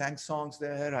visited, I sang songs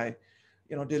there, I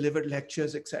delivered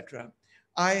lectures, etc.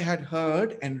 I had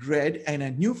heard and read, and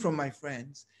I knew from my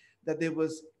friends that there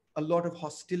was a lot of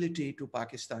hostility to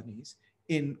Pakistanis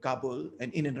in Kabul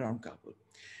and in and around Kabul.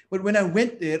 But when I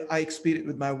went there, I experienced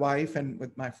with my wife and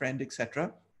with my friend,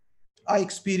 etc. I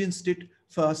experienced it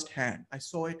firsthand. I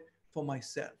saw it for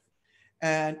myself,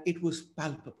 and it was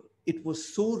palpable. It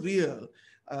was so real,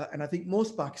 and I think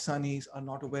most Pakistanis are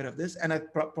not aware of this, and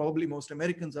probably most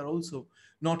Americans are also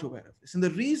not aware of this. And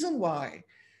the reason why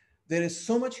there is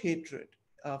so much hatred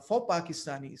for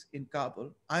Pakistanis in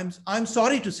Kabul, I'm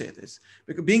sorry to say this,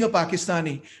 because being a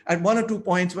Pakistani, at 1 or 2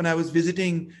 points when I was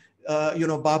visiting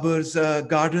Babur's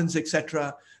gardens,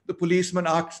 etc., the policeman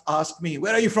asked me,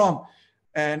 "Where are you from?"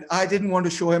 And I didn't want to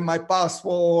show him my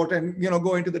passport and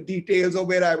go into the details of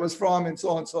where I was from and so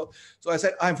on. So I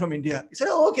said, "I'm from India." He said,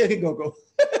 "Oh, okay, go."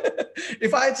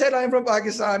 If I had said I'm from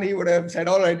Pakistan, he would have said,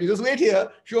 "All right, you just wait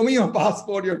here, show me your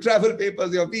passport, your travel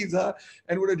papers, your visa,"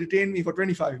 and would have detained me for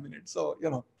 25 minutes. So,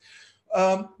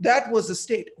 that was the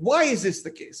state. Why is this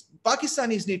the case?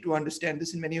 Pakistanis need to understand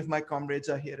this, and many of my comrades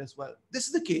are here as well. This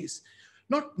is the case,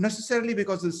 not necessarily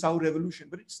because of the Saur Revolution,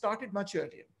 but it started much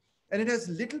earlier. And it has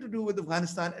little to do with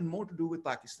Afghanistan and more to do with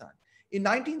Pakistan. In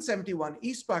 1971,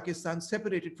 East Pakistan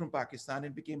separated from Pakistan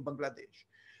and became Bangladesh.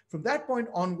 From that point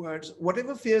onwards,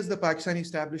 whatever fears the Pakistani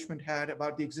establishment had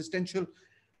about the existential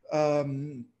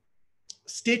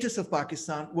status of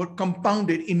Pakistan were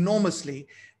compounded enormously,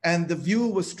 and the view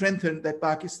was strengthened that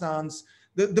Pakistan's,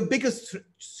 the biggest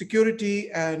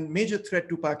security and major threat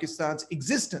to Pakistan's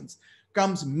existence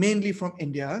comes mainly from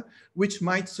India, which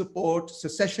might support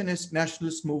secessionist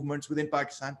nationalist movements within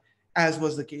Pakistan, as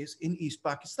was the case in East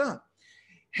Pakistan.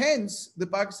 Hence, the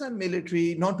Pakistan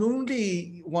military not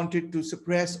only wanted to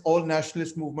suppress all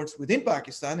nationalist movements within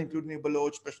Pakistan, including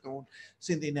Baloch, Pashtun,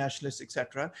 Sindhi nationalists,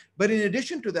 etc., but in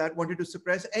addition to that, wanted to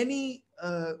suppress any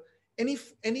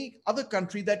other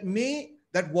country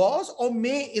that was or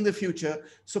may in the future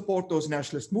support those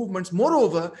nationalist movements.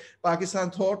 Moreover, Pakistan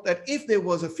thought that if there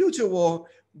was a future war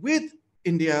with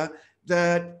India,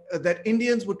 that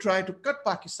Indians would try to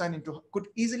could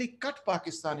easily cut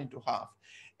Pakistan into half.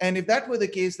 And if that were the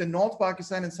case, then North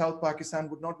Pakistan and South Pakistan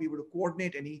would not be able to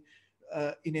coordinate in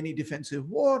any defensive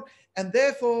war. And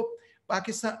therefore,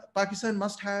 Pakistan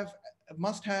must have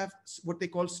what they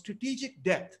call strategic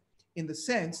depth, in the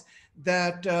sense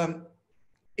that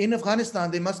in Afghanistan,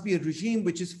 there must be a regime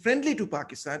which is friendly to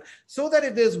Pakistan, so that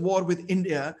if there's war with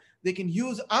India, they can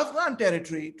use Afghan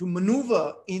territory to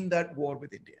maneuver in that war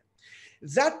with India.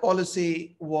 That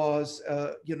policy was,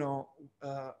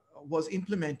 was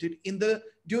implemented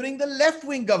during the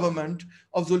left-wing government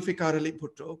of Zulfikar Ali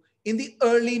Bhutto in the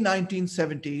early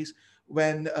 1970s,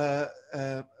 when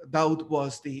Daud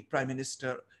was the prime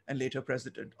minister and later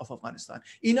president of Afghanistan.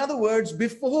 In other words,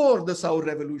 before the Saur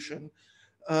Revolution,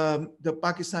 the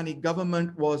Pakistani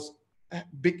government was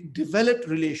developed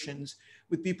relations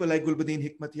with people like Gulbuddin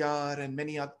Hikmatyar and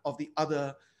many of the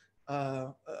other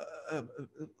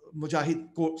Mujahid,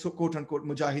 so quote unquote,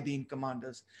 Mujahideen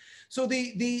commanders. So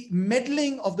the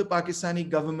meddling of the Pakistani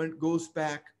government goes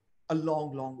back a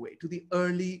long, long way to the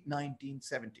early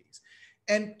 1970s.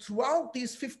 And throughout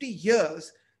these 50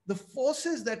 years, the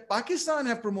forces that Pakistan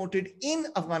have promoted in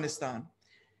Afghanistan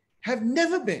have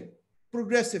never been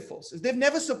progressive forces. They've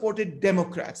never supported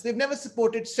Democrats. They've never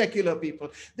supported secular people.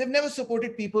 They've never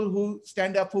supported people who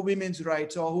stand up for women's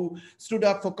rights or who stood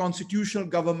up for constitutional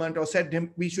government or said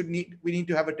we need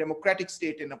to have a democratic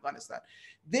state in Afghanistan.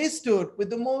 They stood with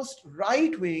the most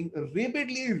right-wing,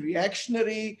 rabidly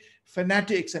reactionary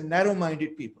fanatics and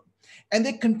narrow-minded people. And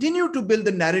they continue to build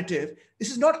the narrative.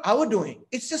 This is not our doing.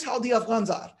 It's just how the Afghans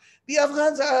are. The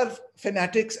Afghans are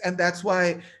fanatics, and that's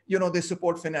why, they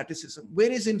support fanaticism.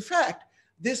 Whereas in fact,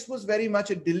 this was very much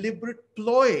a deliberate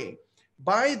ploy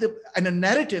and a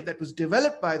narrative that was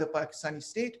developed by the Pakistani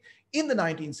state in the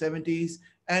 1970s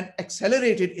and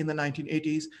accelerated in the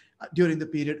 1980s during the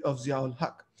period of Ziaul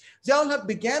Haq. Ziaul Haq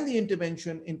began the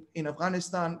intervention in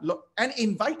Afghanistan and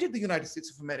invited the United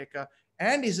States of America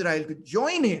and Israel to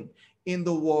join in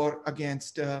the war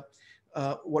against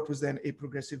what was then a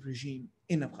progressive regime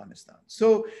in Afghanistan.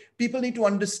 So people need to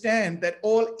understand that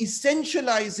all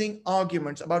essentializing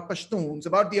arguments about Pashtuns,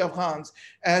 about the Afghans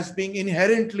as being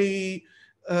inherently,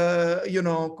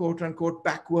 quote unquote,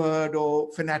 backward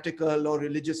or fanatical or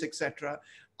religious, etc.,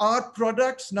 are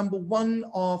products, number one,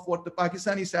 of what the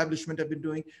Pakistani establishment have been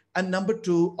doing, and number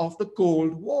two, of the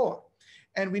Cold War.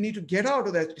 And we need to get out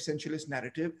of that essentialist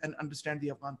narrative and understand the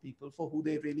Afghan people for who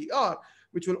they really are,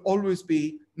 which will always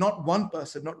be not one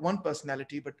person, not one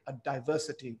personality, but a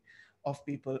diversity of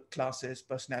people, classes,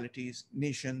 personalities,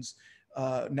 nations,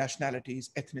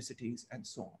 nationalities, ethnicities, and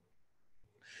so on.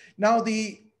 Now,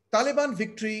 the Taliban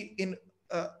victory in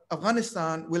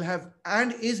Afghanistan will have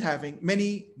and is having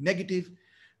many negative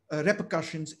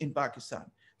repercussions in Pakistan.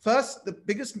 First, the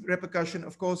biggest repercussion,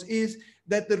 of course, is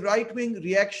that the right-wing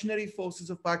reactionary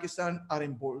forces of Pakistan are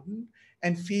emboldened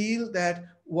and feel that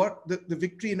what the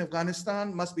victory in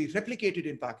Afghanistan must be replicated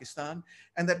in Pakistan,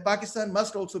 and that Pakistan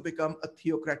must also become a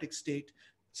theocratic state,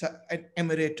 so an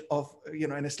emirate of,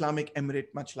 an Islamic emirate,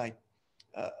 much like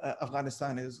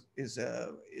Afghanistan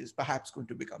is perhaps going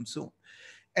to become soon.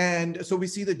 And so we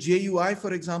see the JUI,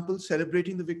 for example,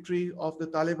 celebrating the victory of the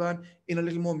Taliban in a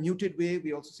little more muted way.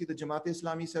 We also see the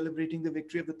Jamaat-e-Islami celebrating the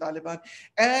victory of the Taliban.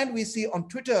 And we see on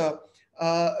Twitter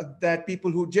that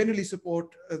people who generally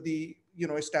support the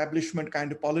establishment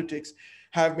kind of politics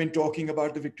have been talking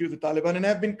about the victory of the Taliban and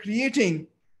have been creating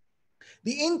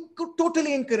the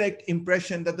totally incorrect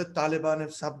impression that the Taliban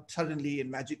have suddenly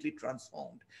and magically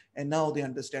transformed, and now they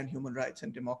understand human rights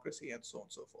and democracy and so on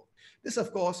and so forth. This,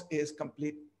 of course, is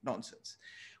complete nonsense.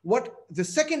 What the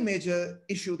second major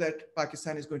issue that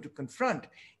Pakistan is going to confront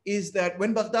is that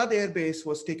when Baghdad Air Base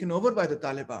was taken over by the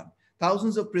Taliban,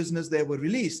 thousands of prisoners there were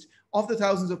released. Of the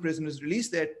thousands of prisoners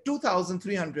released there,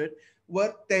 2,300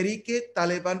 were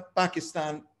Tehreek-e-Taliban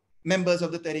Pakistan, members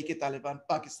of the Tehreek-e-Taliban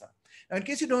Pakistan. Now, in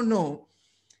case you don't know,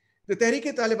 the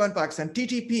Tehreek-e-Taliban Pakistan,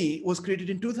 TTP, was created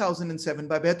in 2007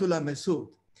 by Baitullah Masood,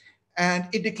 and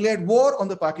it declared war on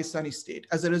the Pakistani state,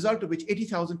 as a result of which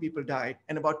 80,000 people died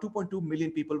and about 2.2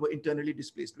 million people were internally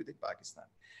displaced within Pakistan.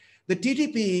 The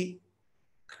TTP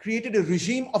created a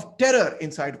regime of terror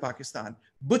inside Pakistan,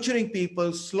 butchering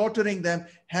people, slaughtering them,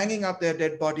 hanging up their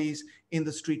dead bodies in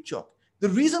the street chalk. The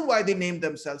reason why they named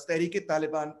themselves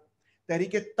Tehreek-e-Taliban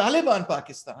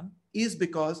Pakistan is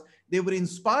because they were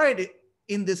inspired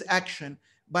in this action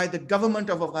by the government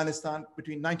of Afghanistan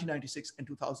between 1996 and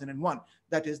 2001.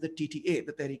 That is the TTA,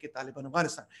 the Tehreek-e-Taliban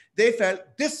Afghanistan. They felt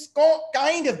this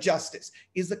kind of justice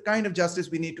is the kind of justice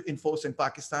we need to enforce in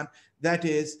Pakistan. That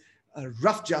is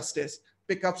rough justice.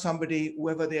 Pick up somebody,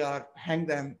 whoever they are, hang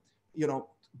them,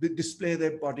 display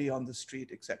their body on the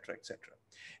street, etc., etc.,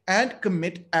 and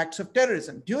commit acts of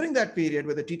terrorism. During that period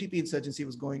where the TTP insurgency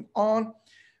was going on,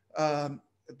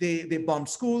 they bombed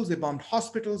schools, they bombed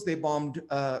hospitals, they bombed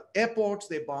airports,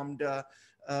 they bombed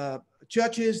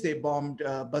churches, they bombed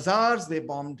bazaars, they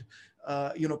bombed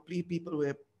people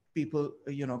where people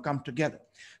come together.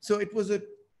 So it was an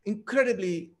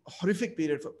incredibly horrific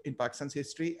period in Pakistan's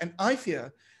history, and I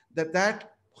fear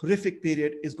that horrific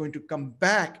period is going to come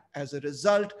back as a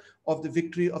result of the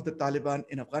victory of the Taliban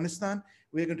in Afghanistan.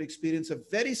 We're going to experience a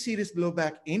very serious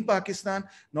blowback in Pakistan,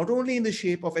 not only in the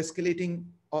shape of escalating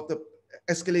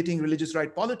religious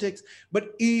right politics,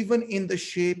 but even in the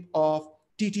shape of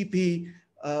TTP,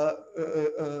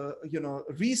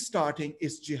 restarting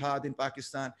its jihad in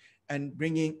Pakistan and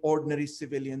bringing ordinary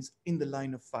civilians in the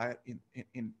line of fire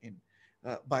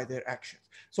by their actions.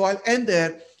 So I'll end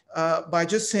there by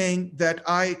just saying that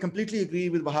I completely agree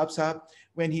with Wahab Saab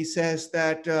when he says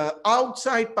that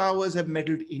outside powers have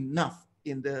meddled enough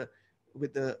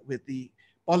with the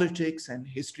politics and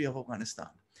history of Afghanistan.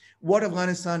 What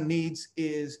Afghanistan needs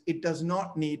is, it does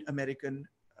not need American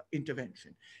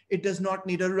intervention. It does not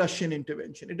need a Russian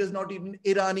intervention. It does not need an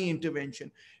Irani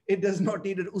intervention. It does not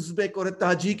need an Uzbek or a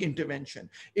Tajik intervention.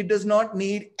 It does not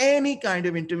need any kind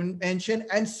of intervention,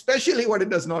 and especially what it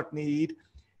does not need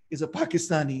is a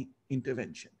Pakistani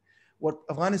intervention. What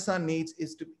Afghanistan needs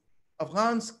is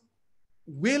Afghans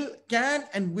can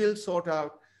and will sort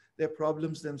out their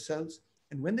problems themselves.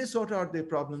 And when they sort out their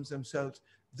problems themselves,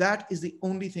 that is the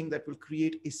only thing that will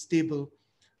create a stable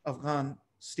Afghan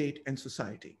state and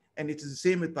society. And it is the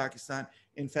same with Pakistan.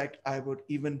 In fact, I would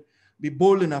even be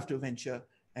bold enough to venture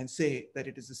and say that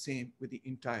it is the same with the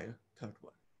entire third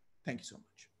world. Thank you so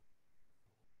much.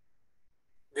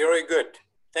 Very good.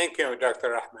 Thank you,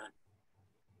 Dr. Rahman.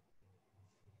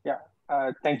 Yeah,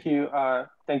 thank you.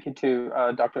 Thank you to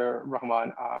Dr.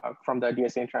 Rahman from the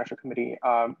DSA International Committee.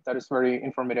 That is very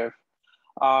informative.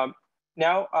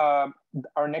 Now,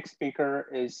 our next speaker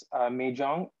is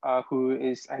Jeong, who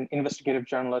is an investigative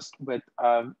journalist with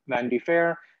Vanity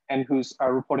Fair and whose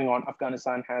reporting on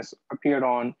Afghanistan has appeared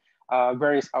on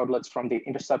various outlets from the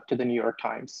Intercept to the New York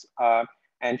Times.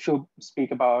 And she'll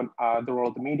speak about the role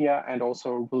of the media and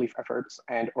also relief efforts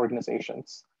and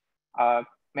organizations.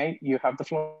 May, you have the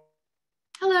floor.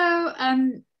 Hello.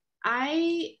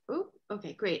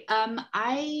 Okay, great.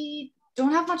 I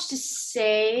don't have much to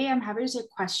say. I'm happy to take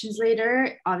questions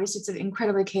later. Obviously, it's an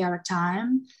incredibly chaotic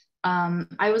time.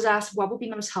 I was asked what would be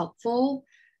most helpful.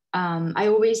 I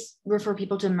always refer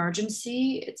people to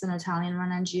Emergency. It's an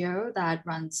Italian-run NGO that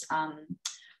runs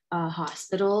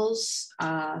hospitals,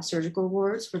 surgical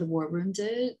wards for the war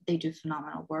wounded. They do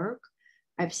phenomenal work.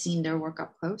 I've seen their work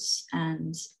up close,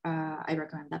 and I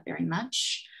recommend that very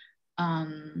much.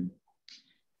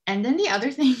 And then the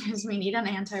other thing is we need an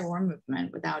anti-war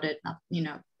movement. Without it,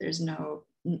 there's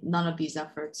none of these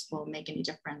efforts will make any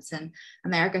difference. And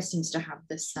America seems to have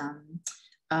this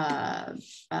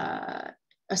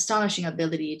astonishing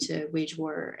ability to wage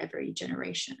war every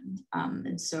generation.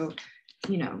 And so,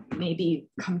 maybe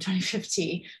come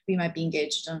 2050, we might be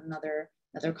engaged in another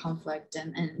conflict.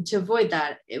 And to avoid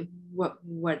that,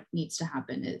 what needs to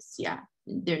happen is,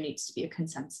 there needs to be a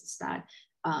consensus that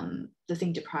the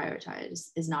thing to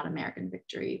prioritize is not American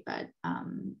victory, but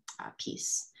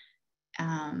peace.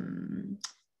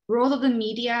 Role of the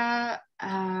media,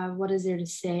 what is there to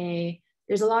say?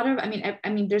 There's a lot of, I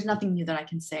mean, there's nothing new that I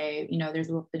can say.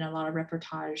 There's been a lot of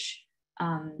reportage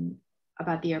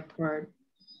about the airport,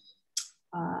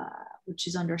 which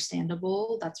is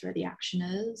understandable. That's where the action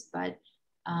is, but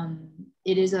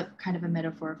it is a kind of a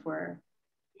metaphor for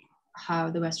how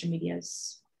the Western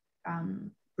media's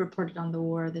reported on the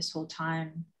war this whole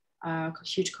time,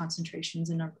 huge concentrations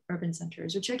in urban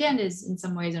centers, which again is in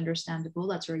some ways understandable.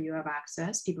 That's where you have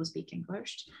access. People speak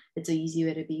English. It's an easy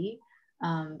way to be.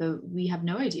 But we have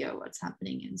no idea what's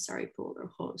happening in Saripul or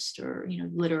Khost or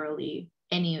literally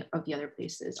any of the other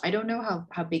places. I don't know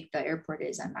how big the airport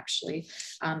is. I'm actually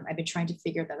I've been trying to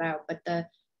figure that out. But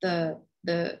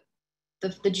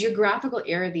the geographical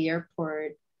area of the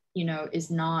airport,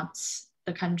 is not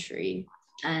the country,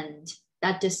 and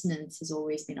that distance has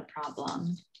always been a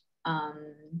problem.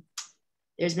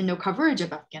 There's been no coverage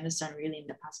of Afghanistan really in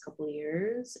the past couple of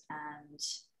years, and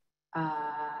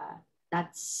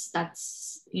that's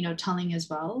telling as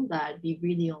well that we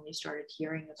really only started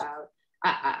hearing about.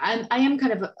 I am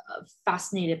kind of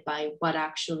fascinated by what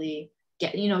actually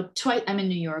twice. I'm in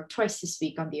New York twice this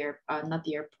week on the not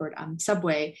the airport,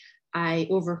 subway. I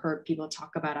overheard people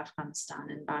talk about Afghanistan,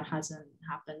 and that hasn't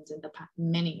happened in the past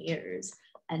many years.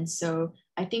 And so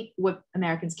I think what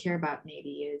Americans care about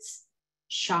maybe is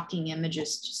shocking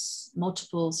images, just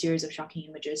multiple series of shocking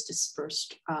images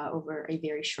dispersed over a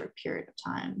very short period of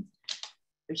time,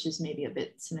 which is maybe a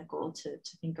bit cynical to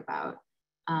think about.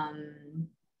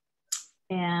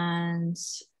 And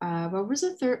what was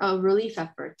the third? Oh, relief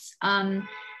efforts.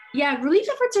 Relief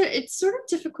efforts it's sort of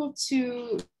difficult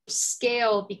to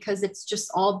scale because it's just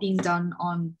all being done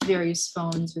on various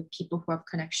phones with people who have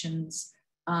connections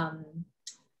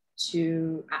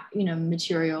to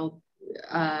material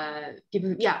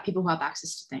people who have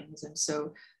access to things. And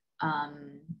so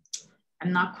I'm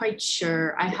not quite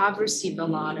sure. I have received a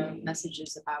lot of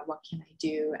messages about what can I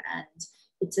do, and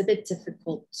it's a bit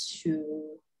difficult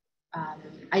to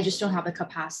I just don't have the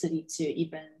capacity to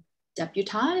even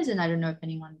deputize, and I don't know if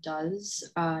anyone does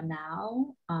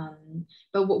now.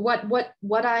 But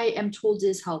what I am told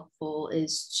is helpful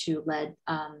is to let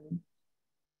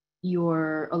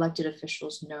your elected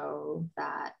officials know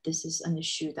that this is an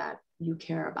issue that you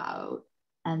care about,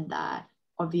 and that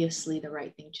obviously the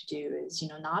right thing to do is,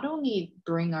 not only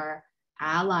bring our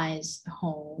allies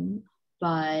home,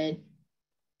 but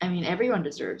I mean, everyone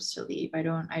deserves to leave. I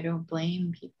don't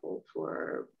blame people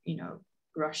for,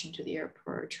 rushing to the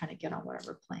airport, trying to get on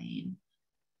whatever plane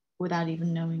without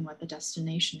even knowing what the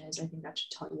destination is. I think that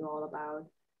should tell you all about,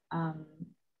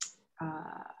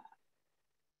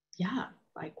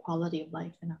 like quality of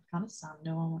life in Afghanistan.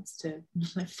 No one wants to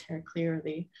live there,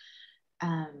 clearly.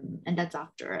 And that's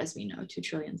after, as we know, $2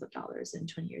 trillion in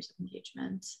 20 years of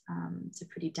engagement. It's a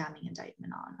pretty damning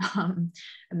indictment on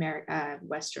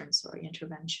Western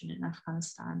intervention in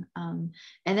Afghanistan. And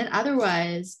then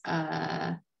otherwise,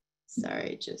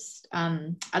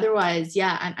 otherwise,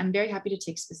 yeah, I'm very happy to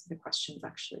take specific questions,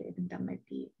 actually. I think that might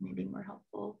be maybe more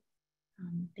helpful.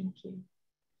 Thank you.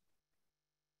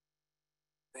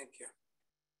 Thank you.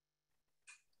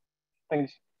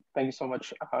 Thank you so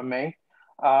much, May.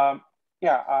 I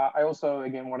also,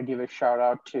 again, want to give a shout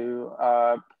out to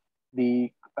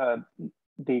the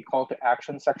call to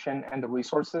action section and the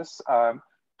resources.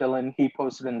 Dylan, he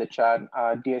posted in the chat,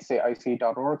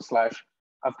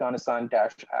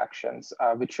 dsaic.org/Afghanistan-actions,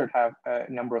 which should have a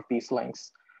number of these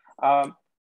links.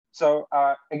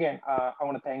 Again, I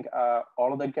want to thank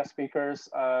all of the guest speakers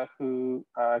who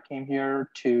came here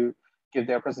to give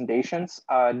their presentations.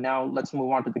 Now let's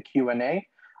move on to the Q&A.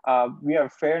 We have a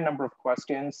fair number of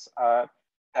questions that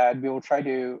we will try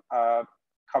to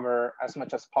cover as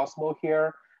much as possible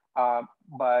here.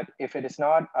 But if it is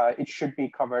not, it should be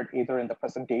covered either in the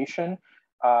presentation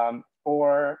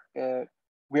or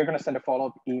we're going to send a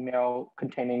follow-up email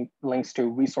containing links to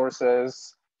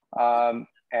resources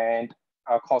and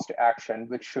calls to action,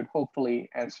 which should hopefully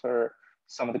answer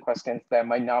some of the questions that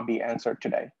might not be answered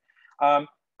today. All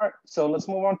right, so let's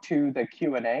move on to the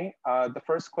Q&A. The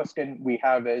first question we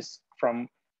have is from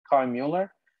Kai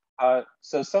Mueller.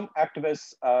 So some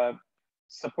activists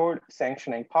support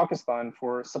sanctioning Pakistan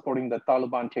for supporting the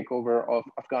Taliban takeover of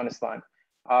Afghanistan.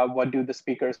 What do the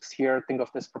speakers here think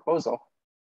of this proposal?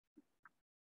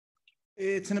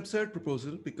 It's an absurd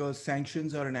proposal because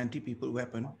sanctions are an anti-people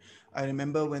weapon. I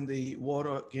remember when the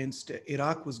war against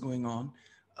Iraq was going on,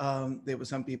 there were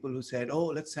some people who said, oh,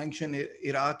 let's sanction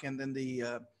Iraq and then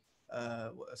the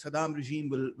Saddam regime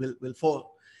will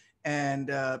fall.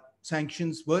 And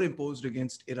sanctions were imposed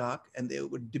against Iraq and they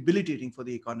were debilitating for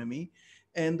the economy.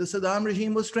 And the Saddam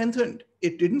regime was strengthened.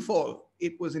 It didn't fall.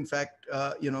 It was in fact,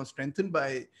 strengthened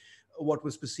by what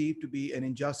was perceived to be an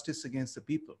injustice against the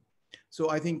people. So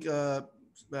I think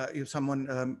if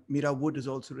someone, Mira Wood has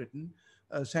also written,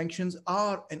 sanctions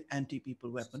are an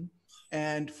anti-people weapon.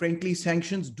 And frankly,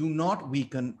 sanctions do not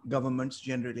weaken governments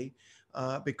generally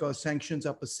because sanctions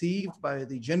are perceived by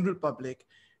the general public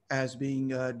as being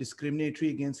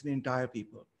discriminatory against an entire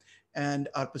people and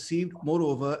are perceived,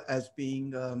 moreover, as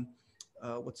being,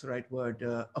 what's the right word,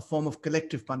 a form of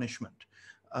collective punishment.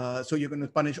 So you're going to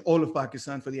punish all of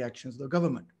Pakistan for the actions of the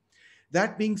government.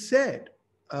 That being said,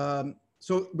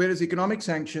 so whereas economic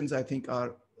sanctions, I think,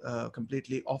 are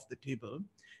completely off the table,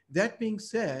 that being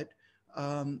said,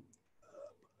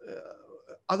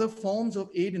 other forms of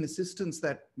aid and assistance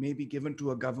that may be given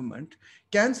to a government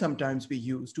can sometimes be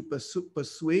used to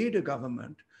persuade a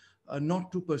government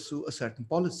not to pursue a certain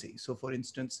policy. So for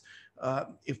instance,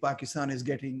 if Pakistan is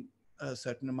getting a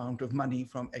certain amount of money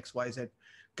from XYZ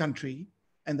country,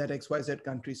 and that XYZ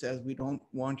country says, we don't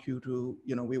want you to,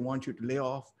 we want you to lay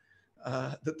off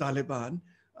the Taliban,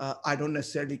 I don't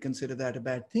necessarily consider that a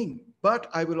bad thing. But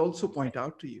I will also point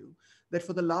out to you that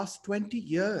for the last 20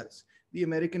 years, the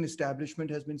American establishment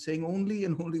has been saying only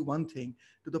and only one thing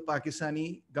to the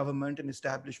Pakistani government and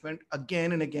establishment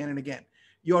again and again and again.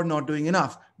 You're not doing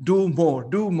enough. Do more,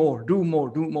 do more, do more,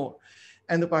 do more.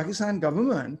 And the Pakistan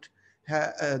government,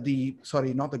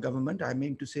 sorry, not the government, I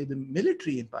mean to say the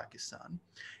military in Pakistan.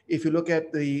 If you look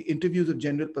at the interviews of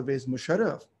General Pervez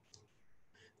Musharraf,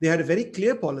 they had a very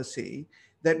clear policy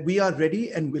that we are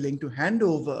ready and willing to hand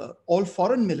over all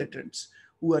foreign militants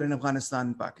who are in Afghanistan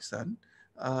and Pakistan,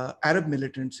 Arab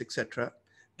militants, etc.,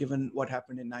 given what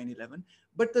happened in 9/11.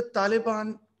 But the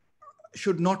Taliban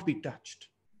should not be touched.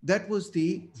 That was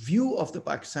the view of the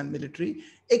Pakistan military,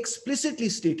 explicitly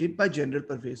stated by General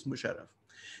Pervez Musharraf.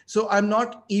 So I'm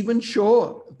not even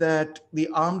sure that the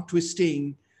arm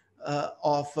twisting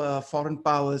of foreign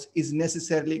powers is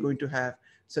necessarily going to have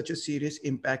such a serious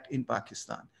impact in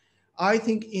Pakistan. I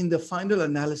think in the final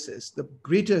analysis, the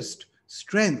greatest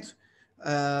strength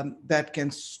that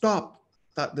can stop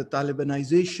the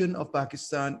Talibanization of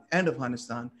Pakistan and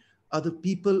Afghanistan are the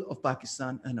people of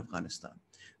Pakistan and Afghanistan.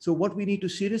 So what we need to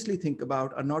seriously think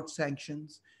about are not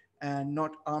sanctions and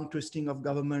not arm twisting of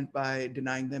government by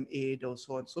denying them aid or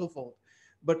so on and so forth,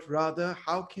 but rather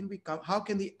how can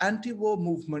the anti-war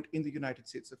movement in the United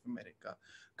States of America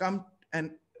come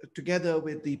and together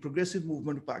with the progressive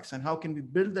movement of Pakistan, how can we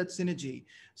build that synergy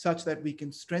such that we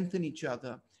can strengthen each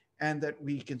other and that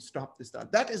we can stop this stuff?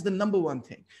 That is the number one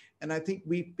thing. And I think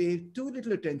we pay too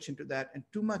little attention to that and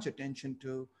too much attention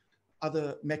to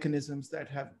other mechanisms that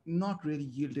have not really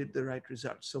yielded the right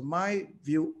results. So my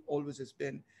view always has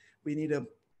been, we need a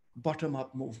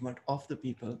bottom-up movement of the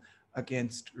people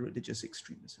against religious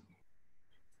extremism.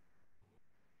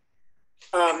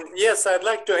 Yes, I'd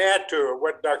like to add to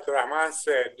what Dr. Rahman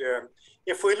said.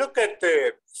 If we look at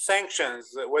the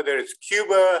sanctions, whether it's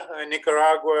Cuba,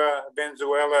 Nicaragua,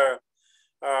 Venezuela,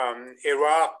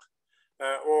 Iraq,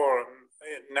 or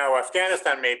now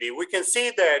Afghanistan maybe, we can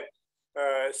see that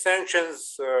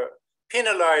sanctions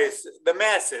penalize the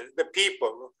masses, the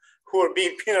people who are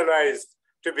being penalized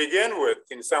to begin with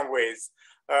in some ways.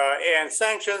 And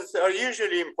sanctions are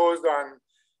usually imposed on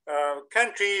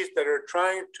countries that are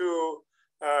trying to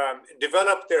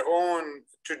develop their own,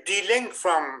 to de-link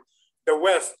from the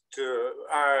West.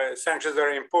 Sanctions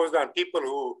are imposed on people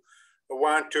who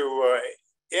want to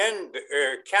end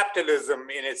capitalism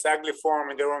in its ugly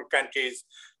form in their own countries,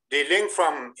 de-link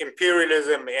from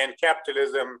imperialism and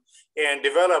capitalism, and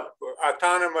develop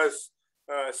autonomous,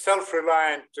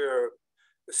 self-reliant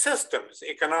systems,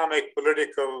 economic,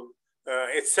 political,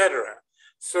 etc.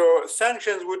 So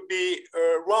sanctions would be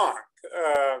wrong.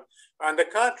 On the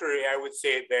contrary, I would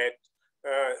say that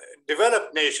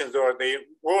developed nations or the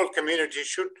world community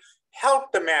should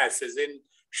help the masses and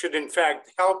should in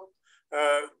fact help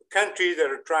countries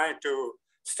that are trying to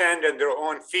stand on their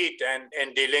own feet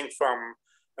and de-link from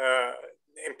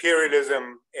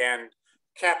imperialism and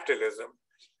capitalism.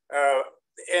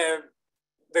 And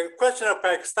the question of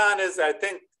Pakistan is, I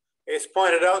think, is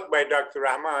pointed out by Dr.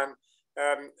 Rahman.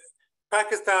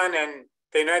 Pakistan and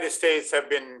the United States have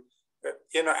been,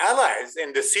 allies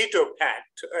in the SEATO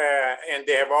Pact, and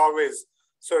they have always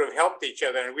sort of helped each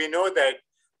other. And we know that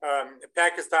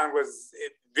Pakistan was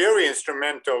very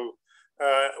instrumental,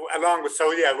 along with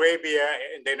Saudi Arabia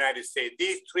and the United States.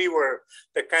 These three were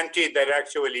the countries that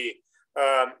actually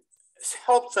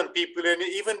helped some people, and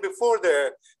even before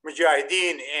the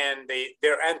Mujahideen and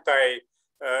their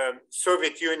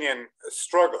anti-Soviet Union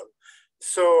struggle.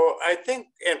 So I think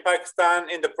in Pakistan,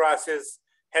 in the process,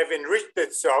 have enriched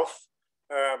itself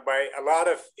by a lot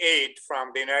of aid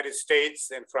from the United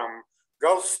States and from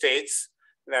Gulf states.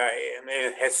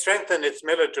 It has strengthened its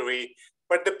military.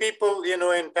 But the people,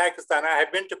 in Pakistan, I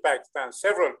have been to Pakistan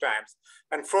several times.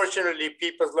 Unfortunately,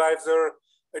 people's lives are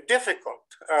difficult.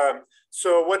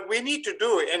 So what we need to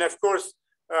do, and of course,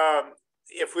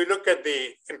 if we look at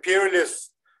the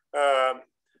imperialist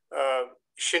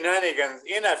shenanigans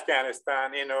in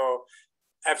Afghanistan,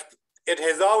 it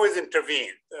has always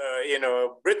intervened.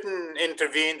 Britain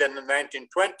intervened in the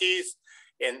 1920s,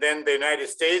 and then the United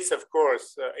States, of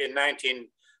course, in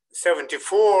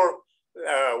 1974,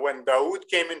 when Dawood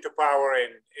came into power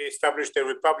and established a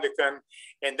Republican,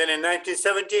 and then in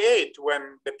 1978,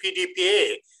 when the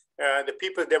PDPA, the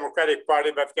People's Democratic Party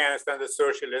of Afghanistan, the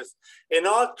socialists, in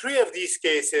all three of these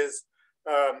cases,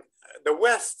 the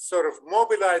West sort of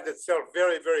mobilized itself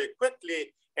very, very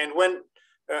quickly and went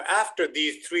after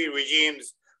these three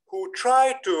regimes who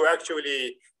tried to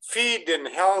actually feed and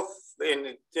health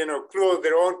and clothe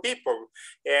their own people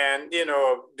and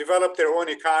develop their own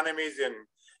economies and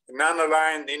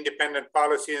non-aligned independent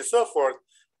policy and so forth,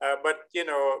 but the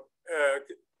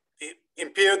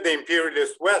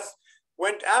imperialist West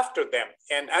went after them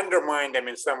and undermined them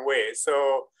in some way.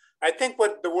 So I think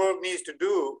what the world needs to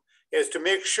do is to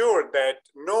make sure that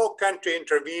no country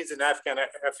intervenes in Afghan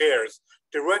affairs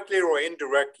directly or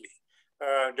indirectly,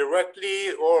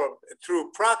 directly or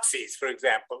through proxies, for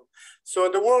example. So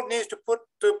the world needs to put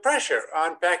the pressure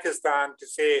on Pakistan to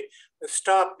say,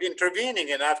 stop intervening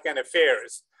in Afghan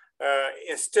affairs.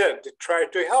 Instead, to try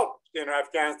to help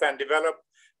Afghanistan develop,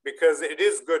 because it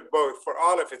is good both for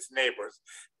all of its neighbors.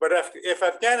 But if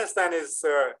Afghanistan is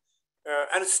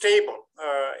unstable,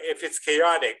 if it's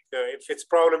chaotic, if it's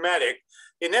problematic,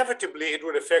 inevitably it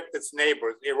would affect its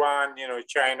neighbors, Iran,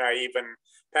 China, even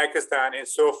Pakistan, and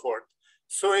so forth.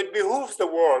 So it behooves the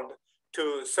world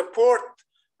to support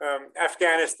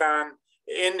Afghanistan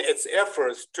in its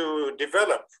efforts to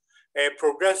develop a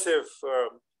progressive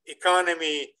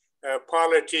economy,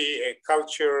 polity,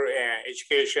 culture,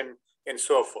 education, and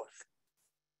so forth.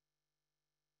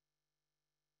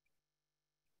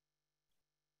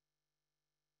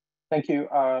 Thank you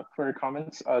for your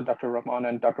comments, Dr. Rahman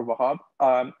and Dr. Wahab.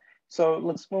 So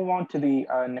let's move on to the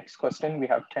next question. We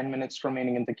have 10 minutes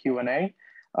remaining in the Q&A.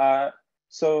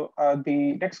 So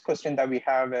the next question that we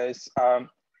have is,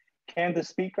 can the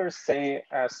speakers say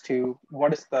as to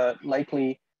what is the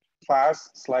likely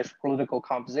class/political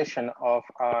composition of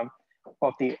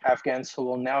the Afghans who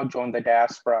will now join the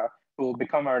diaspora, who will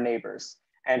become our neighbors,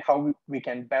 and how we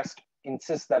can best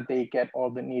insist that they get all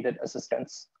the needed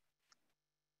assistance?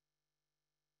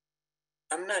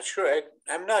 I'm not sure.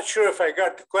 I'm not sure if I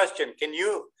got the question. Can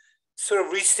you sort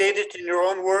of restate it in your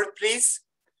own word, please?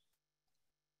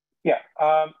 Yeah.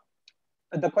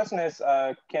 The question is,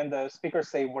 can the speaker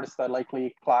say what is the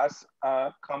likely class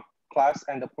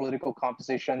and the political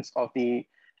compositions of the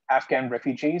Afghan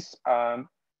refugees, and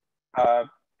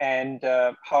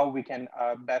how we can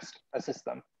best assist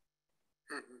them?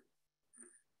 Mm-hmm.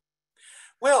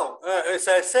 Well, as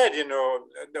I said, you know,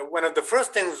 one of the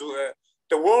first things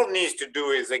the world needs to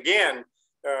do is, again,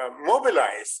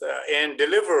 mobilize and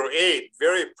deliver aid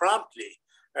very promptly,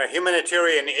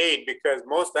 humanitarian aid, because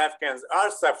most Afghans are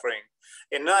suffering,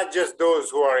 and not just those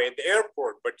who are at the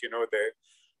airport, but, you know,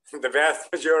 the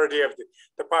vast majority of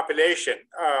the population.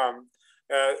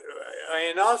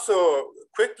 And also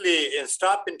quickly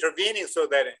stop intervening so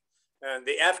that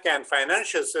the Afghan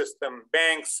financial system,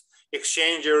 banks,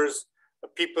 exchangers,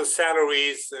 people's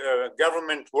salaries,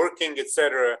 government working,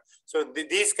 etc. So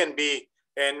these can be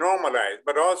normalized.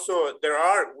 But also there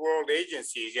are world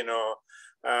agencies, you know,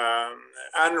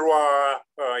 UNRWA,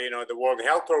 you know, the World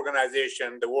Health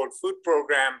Organization, the World Food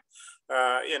Program,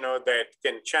 you know, that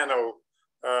can channel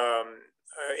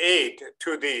aid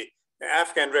to the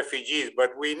Afghan refugees.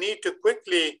 But we need to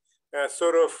quickly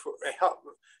sort of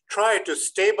try to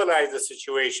stabilize the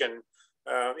situation,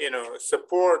 you know,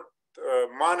 support,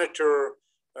 monitor,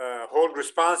 hold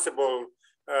responsible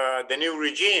the new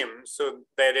regime so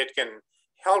that it can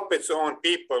help its own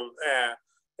people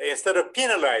instead of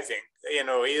penalizing, you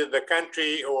know, either the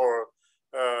country or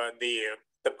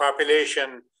the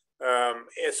population,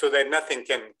 so that nothing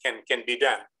can be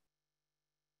done.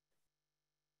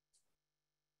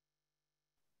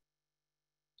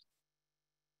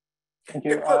 Thank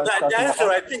you. The answer,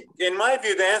 I think, in my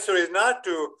view, the answer is not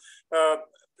to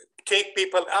take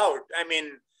people out. I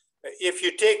mean, if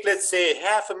you take, let's say,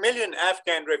 500,000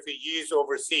 Afghan refugees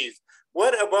overseas,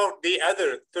 what about the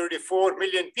other 34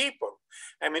 million people?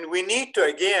 I mean, we need to,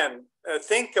 again,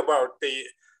 think about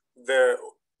the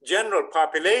general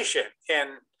population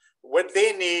and what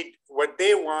they need, what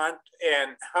they want,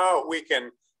 and how we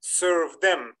can serve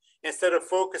them instead of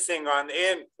focusing on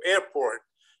the airport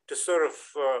to sort of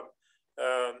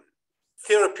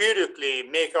therapeutically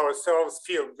make ourselves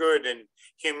feel good and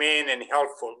humane and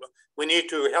helpful. We need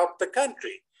to help the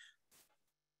country.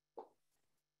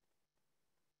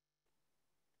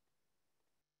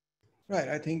 Right.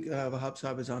 I think Wahab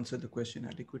Saab has answered the question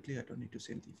adequately. I don't need to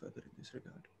say anything further in this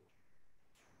regard.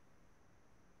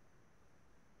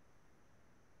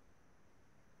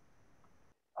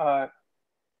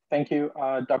 Thank you,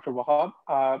 Dr.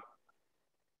 Wahab.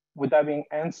 With that being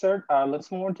answered,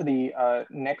 let's move on to the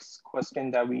next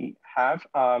question that we have.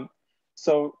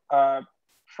 So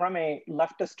from a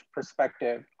leftist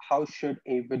perspective, how should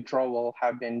a withdrawal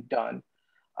have been done?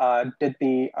 Did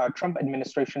the Trump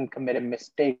administration commit a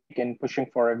mistake in pushing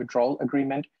for a withdrawal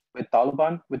agreement with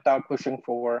Taliban without pushing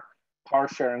for power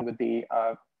sharing with the,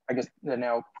 I guess, the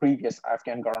now previous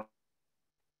Afghan government?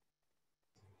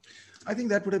 I think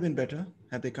that would have been better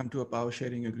had they come to a power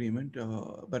sharing agreement,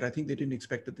 but I think they didn't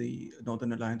expect that the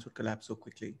Northern Alliance would collapse so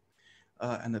quickly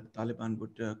and that the Taliban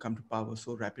would come to power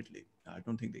so rapidly. I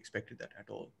don't think they expected that at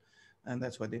all. And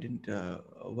that's why they didn't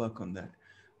work on that.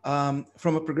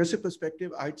 From a progressive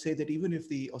perspective, I'd say that even if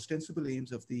the ostensible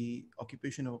aims of the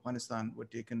occupation of Afghanistan were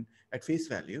taken at face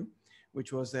value,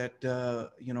 which was that,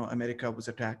 you know, America was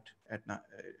attacked at,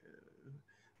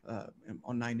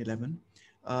 on 9/11,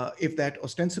 if that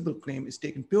ostensible claim is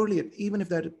taken purely at, even if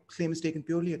that claim is taken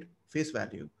purely at face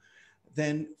value,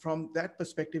 then from that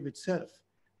perspective itself,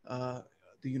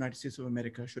 the United States of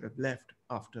America should have left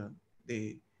after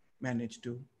they managed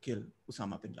to kill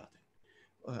Osama bin Laden.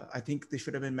 I think they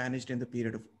should have been managed in the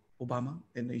period of Obama,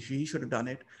 and he should have done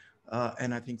it.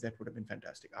 And I think that would have been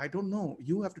fantastic. I don't know.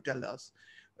 You have to tell us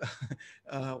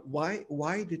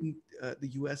why didn't the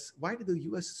U.S. Why did the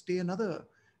U.S. stay another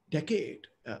decade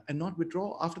and not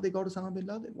withdraw after they got Osama bin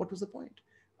Laden? What was the point?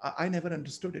 I never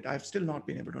understood it. I've still not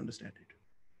been able to understand it.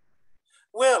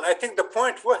 Well, I think the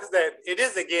point was that it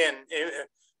is, again,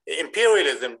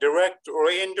 imperialism, direct or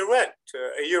indirect.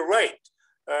 You're right.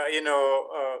 You know,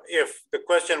 if the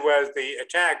question was the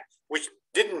attack which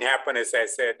didn't happen, as I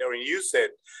said, or you said.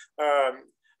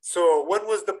 So what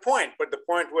was the point? But the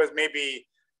point was maybe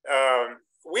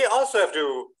we also have to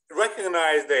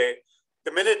recognize the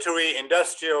military,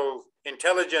 industrial,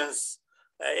 intelligence,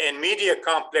 and media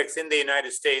complex in the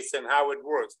United States and how it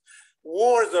works.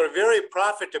 Wars are very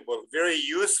profitable, very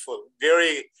useful,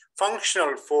 very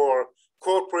functional for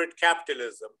corporate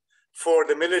capitalism, for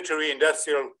the military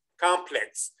industrial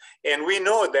complex. And we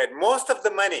know that most of the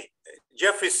money,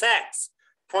 Jeffrey Sachs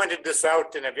pointed this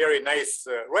out in a very nice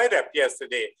write-up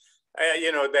yesterday,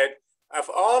 that of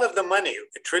all of the money,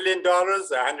 $1 trillion,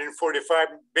 145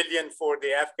 billion for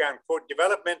the Afghan quote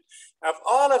development, of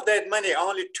all of that money,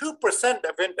 only 2%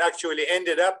 of it actually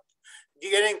ended up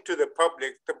getting to the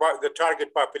public, the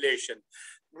target population.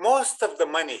 Most of the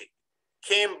money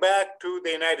came back to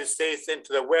the United States and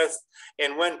to the West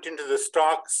and went into the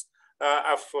stocks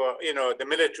of the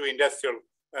military-industrial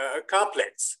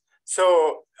complex.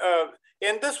 So,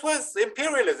 and this was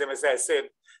imperialism, as I said,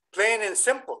 plain and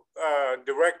simple,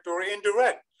 direct or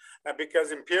indirect,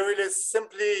 because imperialists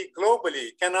simply globally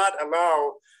cannot allow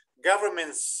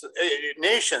governments,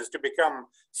 nations to become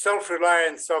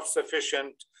self-reliant,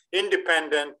 self-sufficient,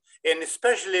 independent, and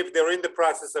especially if they're in the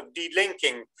process of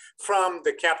delinking from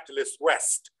the capitalist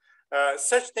West.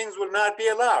 Such things will not be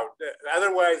allowed.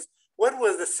 Otherwise, what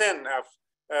was the sin of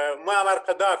Muammar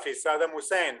Gaddafi, Saddam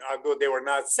Hussein, although they were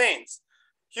not saints?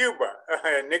 Cuba,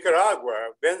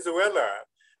 Nicaragua, Venezuela,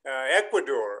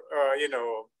 Ecuador,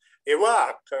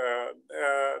 Iraq,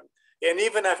 and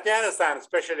even Afghanistan,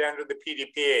 especially under the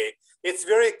PDPA. It's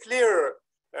very clear,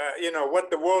 what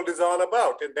the world is all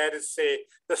about, and that is, say,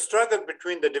 the struggle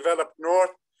between the developed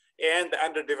North and the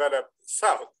underdeveloped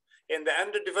South. And the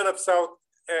underdeveloped South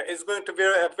is going to be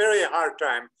a very hard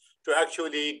time to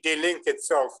actually delink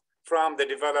itself from the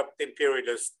developed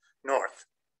imperialist North.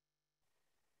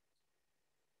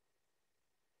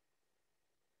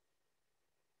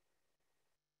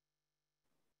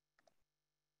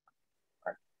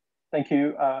 Thank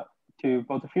you to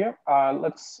both of you.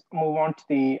 Let's move on to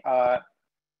the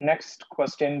next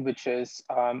question, which is,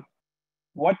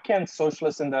 what can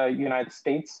socialists in the United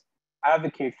States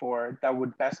advocate for that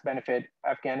would best benefit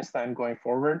Afghanistan going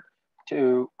forward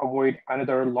to avoid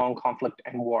another long conflict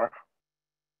and war?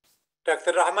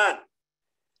 Dr. Rahman.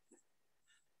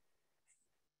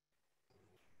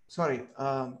 Sorry,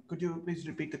 could you please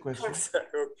repeat the question?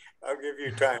 I'll give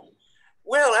you time.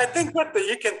 Well, I think what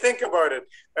you can think about it,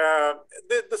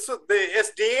 the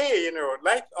SDA,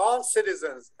 like all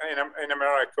citizens in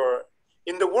America,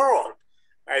 in the world,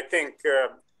 I think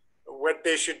what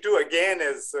they should do again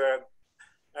is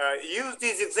use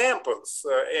these examples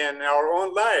in our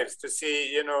own lives to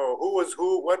see, who was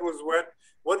who, what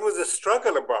was the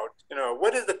struggle about,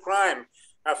 what is the crime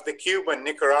of the Cuban,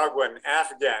 Nicaraguan,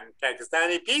 Afghan,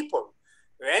 Pakistani people.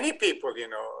 Any people,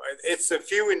 it's a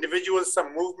few individuals,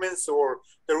 some movements, or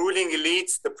the ruling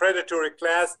elites, the predatory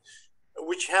class,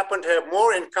 which happen to have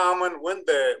more in common with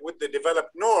the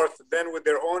developed North than with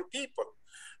their own people.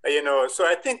 So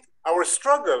I think our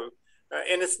struggle,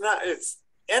 and it's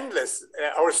endless.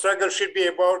 Our struggle should be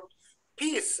about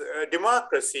peace,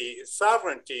 democracy,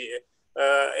 sovereignty,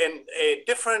 and a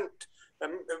different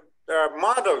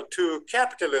model to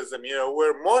capitalism,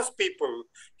 where most people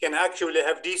can actually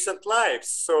have decent lives.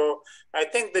 So I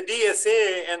think the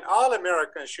DSA and all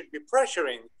Americans should be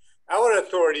pressuring our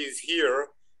authorities here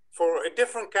for a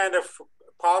different kind of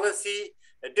policy,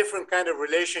 a different kind of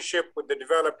relationship with the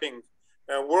developing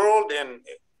world, and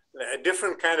a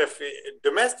different kind of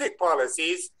domestic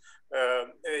policies,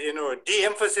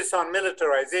 de-emphasis on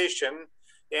militarization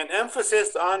and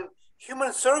emphasis on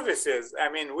human services. I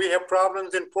mean, we have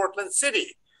problems in Portland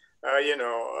City.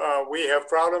 We have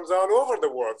problems all over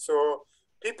the world. So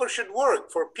people should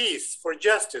work for peace, for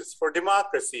justice, for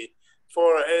democracy,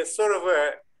 for a sort of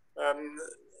a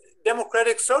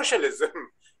democratic socialism,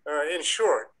 in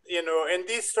short. And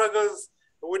these struggles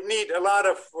would need a lot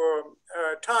of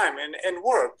time and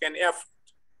work and effort.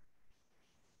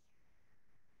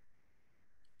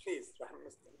 Please,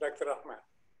 Dr. Rahman.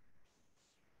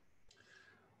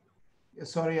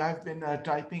 Sorry, I've been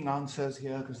typing answers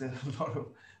here because there are a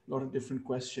lot of different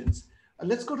questions.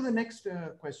 Let's go to the next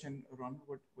question, Ron.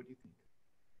 What do you think?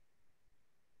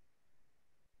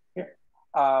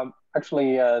 Yeah.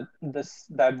 Actually,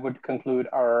 that would conclude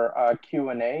our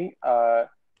Q&A.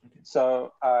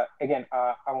 So again,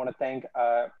 I want to thank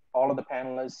all of the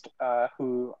panelists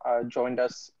who joined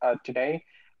us today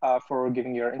for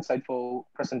giving your insightful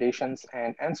presentations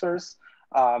and answers.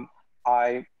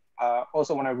 I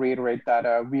also want to reiterate that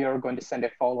we are going to send a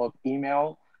follow-up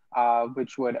email,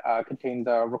 which would contain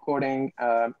the recording,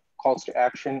 calls to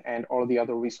action and all the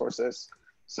other resources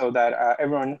so that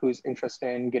everyone who's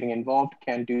interested in getting involved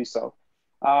can do so.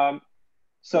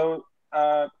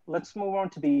 Let's move on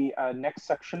to the next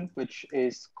section, which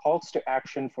is calls to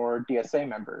action for DSA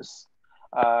members,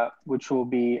 which will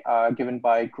be given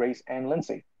by Grace and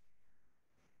Lindsay.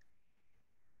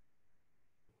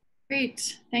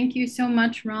 Great. Thank you so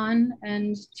much, Ron,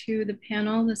 and to the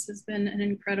panel. This has been an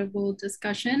incredible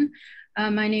discussion.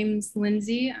 My name's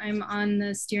Lindsay. I'm on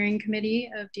the steering committee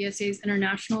of DSA's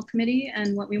International Committee.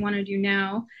 And what we want to do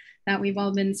now that we've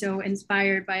all been so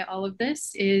inspired by all of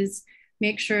this is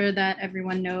make sure that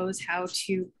everyone knows how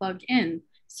to plug in.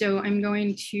 So I'm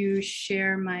going to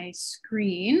share my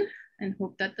screen and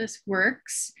hope that this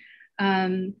works.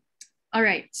 All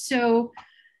right, so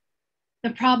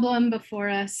the problem before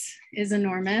us is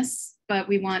enormous, but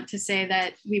we want to say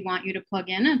that we want you to plug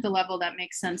in at the level that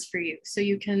makes sense for you. So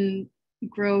you can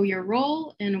grow your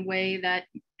role in a way that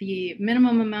the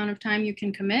minimum amount of time you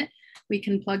can commit, we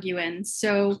can plug you in.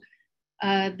 So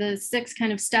the 6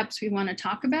 kind of steps we want to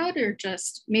talk about are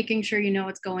just making sure you know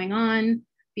what's going on,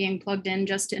 being plugged in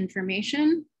just to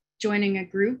information, joining a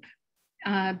group,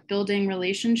 building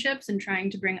relationships and trying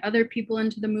to bring other people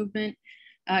into the movement,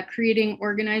 creating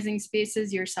organizing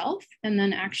spaces yourself, and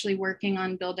then actually working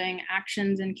on building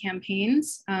actions and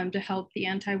campaigns to help the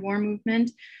anti-war movement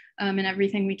and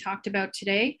everything we talked about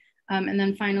today. And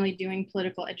then finally doing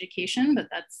political education, but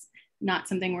that's not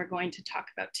something we're going to talk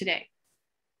about today.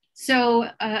 So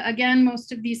again,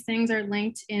 most of these things are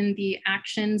linked in the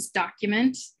actions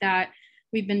document that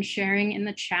we've been sharing in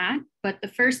the chat. But the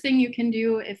first thing you can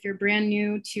do if you're brand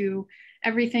new to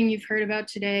everything you've heard about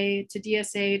today, to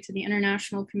DSA, to the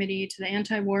International Committee, to the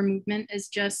anti-war movement, is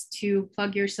just to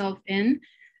plug yourself in.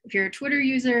 If you're a Twitter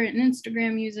user, an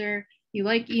Instagram user, you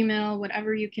like email,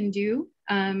 whatever you can do,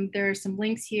 there are some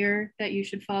links here that you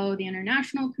should follow the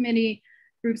International Committee,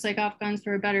 groups like Afghans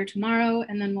for a Better Tomorrow,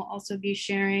 and then we'll also be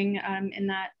sharing in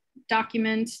that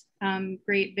document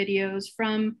great videos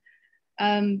from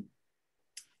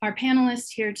our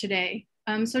panelists here today.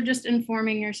 So just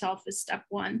informing yourself is step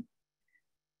 1.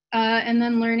 And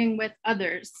then learning with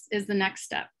others is the next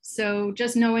step. So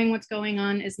just knowing what's going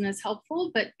on isn't as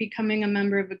helpful, but becoming a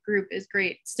member of a group is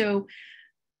great. So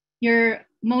you're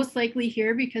most likely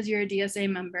here because you're a DSA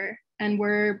member, and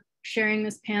we're sharing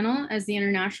this panel as the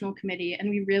International Committee. And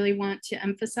we really want to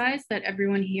emphasize that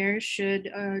everyone here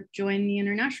should join the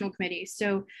International Committee.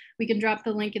 So we can drop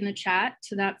the link in the chat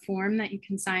to that form that you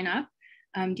can sign up,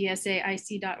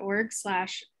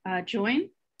 dsaic.org/join.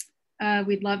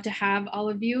 We'd love to have all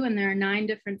of you, and there are 9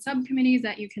 different subcommittees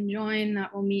that you can join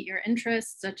that will meet your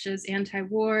interests, such as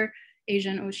anti-war, Asia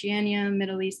and Oceania,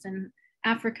 Middle East and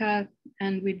Africa,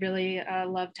 and we'd really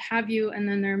love to have you. And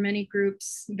then there are many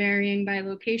groups varying by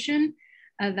location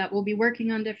that will be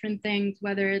working on different things,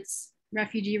 whether it's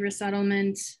refugee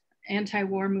resettlement,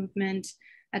 anti-war movement,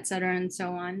 et cetera, and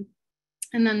so on.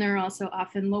 And then there are also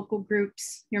often local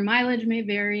groups. Your mileage may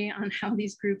vary on how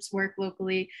these groups work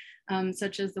locally,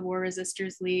 such as the War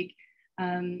Resisters League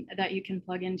that you can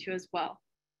plug into as well.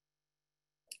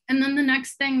 And then the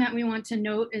next thing that we want to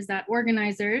note is that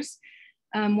organizers,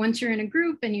 once you're in a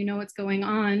group and you know what's going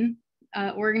on,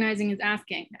 organizing is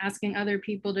asking other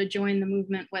people to join the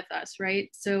movement with us, right?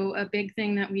 So a big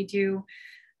thing that we do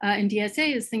in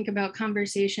DSA is think about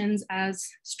conversations as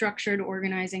structured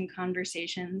organizing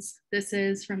conversations. This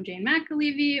is from Jane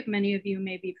McAlevey. Many of you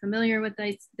may be familiar with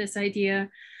this idea,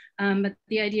 but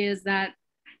the idea is that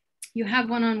you have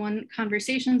one-on-one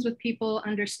conversations with people,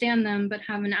 understand them, but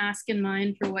have an ask in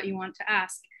mind for what you want to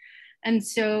ask. And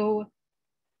so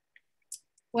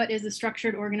what is a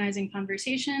structured organizing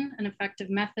conversation? An effective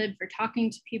method for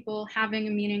talking to people, having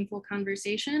a meaningful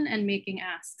conversation, and making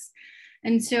asks.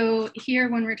 And so here,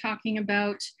 when we're talking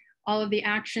about all of the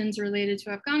actions related to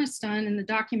Afghanistan in the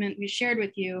document we shared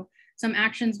with you, some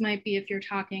actions might be if you're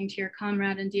talking to your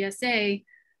comrade in DSA,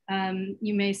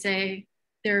 you may say,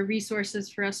 there are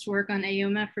resources for us to work on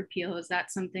AUMF repeal. Is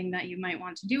that something that you might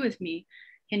want to do with me?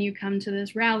 Can you come to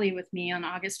this rally with me on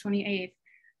August 28th?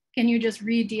 Can you just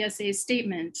read DSA's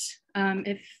statement?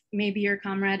 If maybe your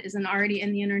comrade isn't already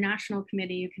in the International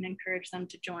Committee, you can encourage them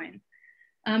to join.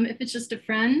 If it's just a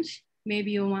friend,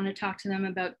 maybe you'll want to talk to them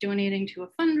about donating to a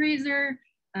fundraiser,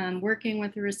 working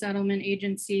with a resettlement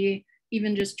agency,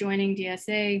 even just joining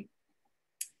DSA.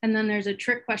 And then there's a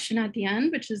trick question at the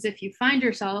end, which is if you find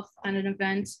yourself at an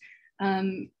event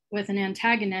with an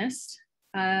antagonist,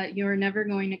 you're never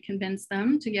going to convince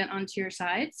them to get onto your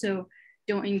side, so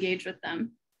don't engage with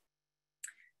them.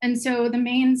 And so the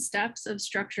main steps of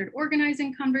structured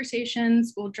organizing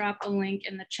conversations, we'll drop a link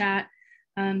in the chat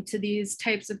to these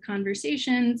types of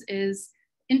conversations, is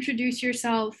introduce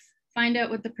yourself, find out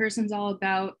what the person's all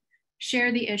about,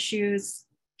 share the issues,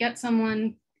 get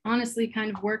someone honestly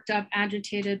kind of worked up,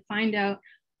 agitated, find out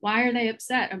why are they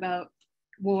upset about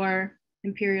war,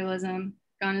 imperialism,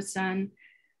 Afghanistan,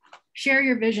 share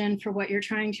your vision for what you're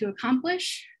trying to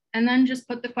accomplish, and then just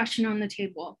put the question on the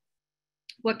table.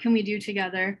 What can we do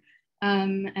together?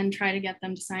 And try to get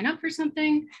them to sign up for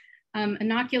something.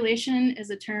 Inoculation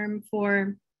is a term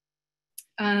for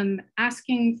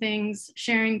asking things,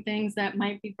 sharing things that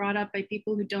might be brought up by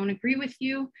people who don't agree with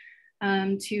you,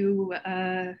 to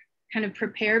kind of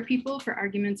prepare people for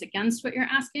arguments against what you're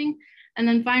asking. And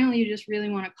then finally, you just really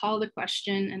want to call the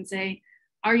question and say,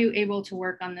 are you able to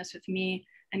work on this with me?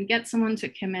 And get someone to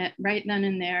commit right then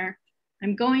and there.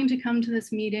 I'm going to come to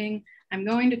this meeting. I'm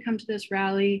going to come to this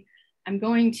rally. I'm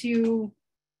going to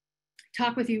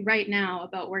talk with you right now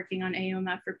about working on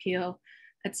AUMF repeal,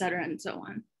 et cetera, and so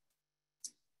on.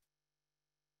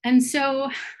 And so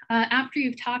after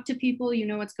you've talked to people, you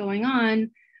know what's going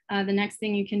on, the next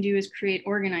thing you can do is create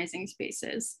organizing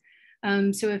spaces.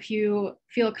 So if you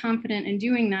feel confident in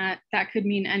doing that, that could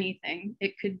mean anything.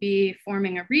 It could be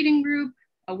forming a reading group,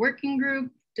 a working group,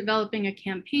 developing a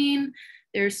campaign.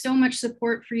 There's so much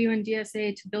support for you in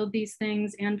DSA to build these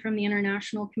things and from the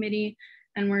International Committee.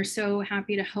 And we're so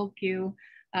happy to help you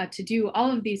to do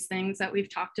all of these things that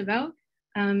we've talked about.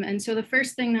 And so the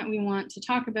first thing that we want to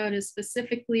talk about is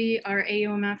specifically our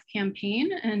AUMF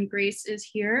campaign. And Grace is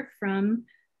here from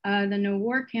the No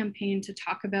War campaign to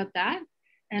talk about that.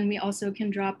 And we also can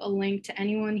drop a link to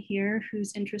anyone here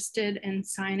who's interested in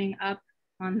signing up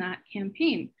on that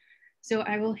campaign. So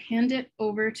I will hand it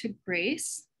over to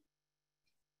Grace.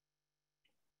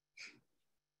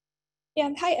 Yeah,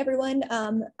 hi everyone.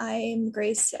 I'm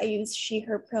Grace. I use she,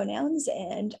 her pronouns,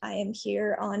 and I am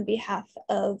here on behalf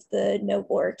of the No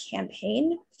War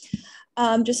campaign.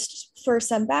 Just for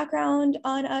some background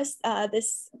on us,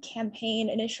 this campaign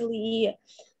initially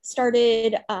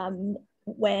started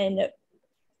when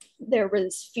there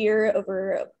was fear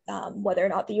over whether or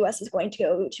not the US was going to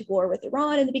go to war with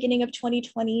Iran in the beginning of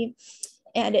 2020.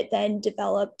 And it then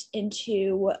developed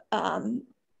into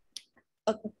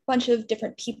a bunch of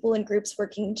different people and groups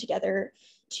working together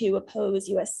to oppose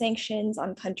US sanctions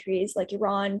on countries like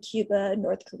Iran, Cuba,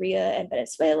 North Korea, and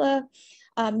Venezuela.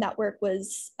 That work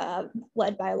was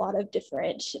led by a lot of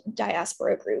different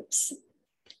diaspora groups.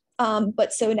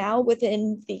 But so now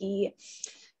within the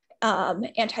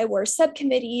anti-war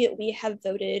subcommittee, we have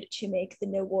voted to make the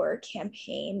No War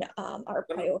campaign our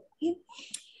priority.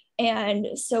 And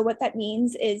so what that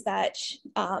means is that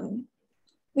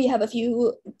we have a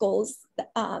few goals,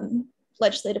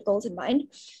 legislative goals in mind.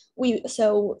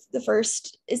 So the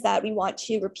first is that we want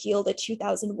to repeal the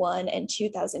 2001 and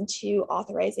 2002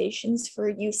 authorizations for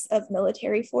use of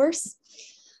military force,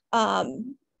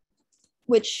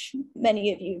 which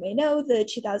many of you may know. The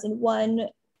 2001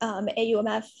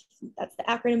 AUMF, that's the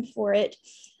acronym for it,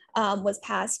 was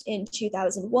passed in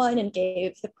 2001 and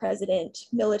gave the president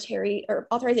military or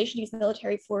authorization to use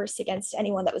military force against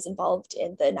anyone that was involved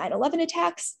in the 9/11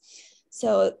 attacks.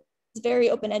 So it's very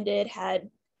open-ended, had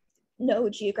no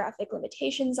geographic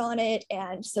limitations on it.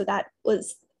 And so that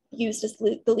was used as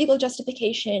the legal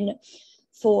justification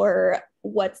for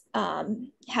what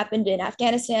happened in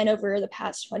Afghanistan over the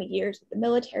past 20 years with the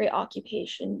military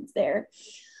occupations there.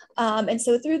 And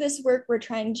so through this work, we're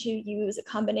trying to use a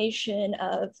combination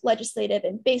of legislative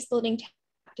and base building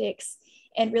tactics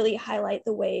and really highlight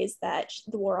the ways that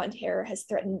the war on terror has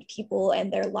threatened people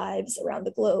and their lives around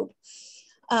the globe.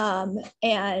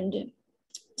 And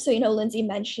so, you know, Lindsay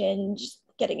mentioned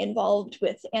getting involved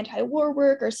with anti-war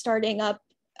work or starting up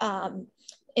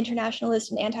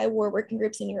internationalist and anti-war working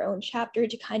groups in your own chapter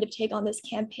to kind of take on this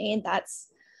campaign. That's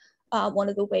one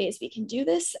of the ways we can do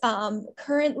this.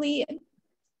 Currently,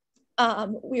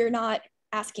 we are not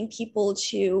asking people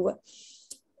to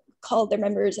call their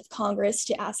members of Congress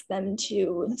to ask them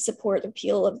to support the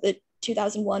repeal of the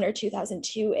 2001 or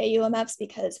 2002 AUMFs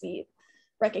because we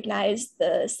recognize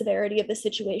the severity of the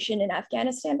situation in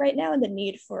Afghanistan right now and the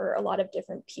need for a lot of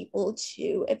different people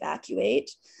to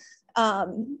evacuate.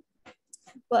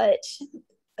 But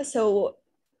so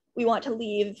we want to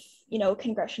leave, you know,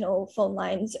 congressional phone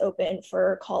lines open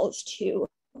for calls to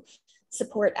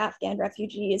support Afghan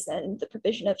refugees and the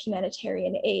provision of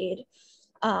humanitarian aid.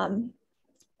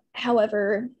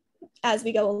 However, as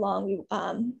we go along, we,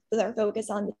 with our focus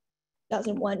on the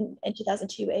 2001 and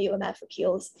 2002 AUMF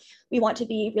repeals, we want to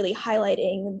be really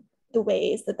highlighting the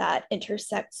ways that that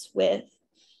intersects with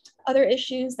other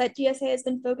issues that DSA has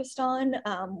been focused on,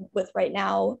 with right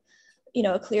now, you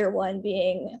know, a clear one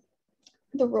being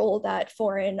the role that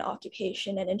foreign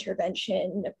occupation and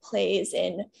intervention plays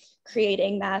in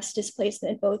creating mass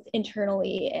displacement, both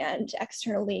internally and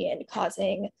externally, and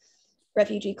causing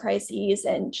refugee crises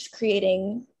and just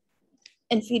creating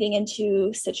and feeding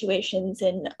into situations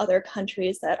in other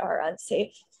countries that are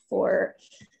unsafe for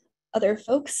other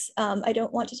folks. I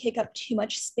don't want to take up too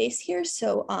much space here,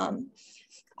 so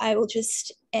I will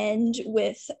just end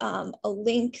with a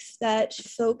link that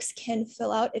folks can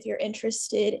fill out if you're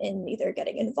interested in either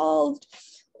getting involved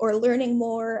or learning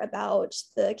more about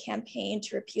the campaign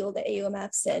to repeal the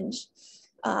AUMFs and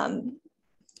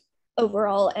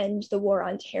overall end the war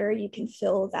on terror. You can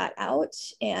fill that out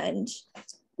and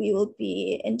we will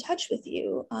be in touch with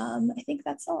you. I think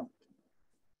that's all.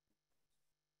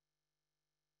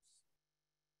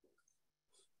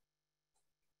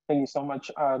 Thank you so much,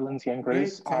 Lindsay and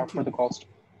Grace, for the calls.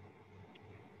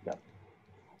 Yeah,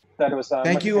 that was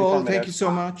thank you all. Thank you so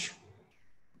much.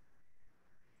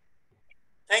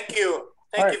 Thank you.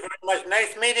 Thank you very much.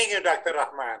 Nice meeting you, Dr.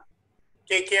 Rahman.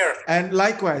 Take care. And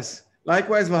likewise,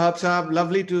 Wahab Sahab,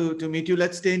 lovely to meet you.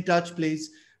 Let's stay in touch, please.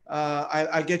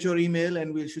 I'll get your email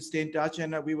and we should stay in touch.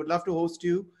 And we would love to host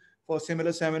you for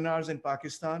similar seminars in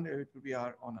Pakistan. It would be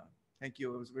our honor. Thank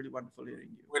you. It was really wonderful hearing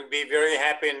you. We'll be very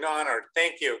happy and honored.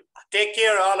 Thank you. Take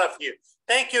care, all of you.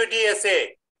 Thank you, DSA.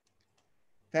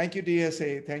 Thank you,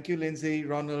 DSA. Thank you, Lindsay,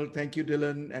 Ronald. Thank you,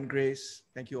 Dylan and Grace.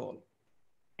 Thank you all.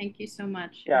 Thank you so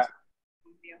much. Yeah.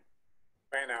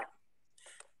 Bye now.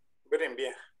 Good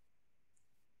India.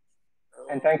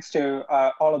 And thanks to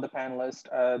all of the panelists,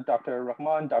 Dr.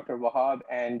 Rahman, Dr. Wahab,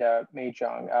 and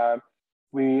Jeong.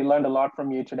 We learned a lot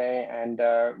from you today, and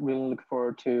we look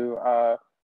forward to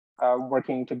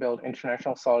working to build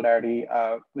international solidarity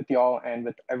with y'all and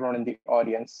with everyone in the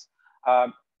audience.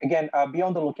 Again, be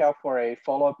on the lookout for a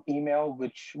follow-up email,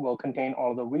 which will contain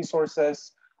all of the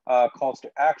resources, calls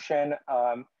to action,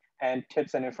 and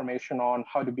tips and information on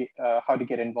how to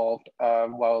get involved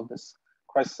while this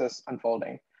crisis is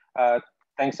unfolding.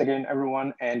 Thanks again,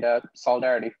 everyone, and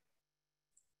solidarity.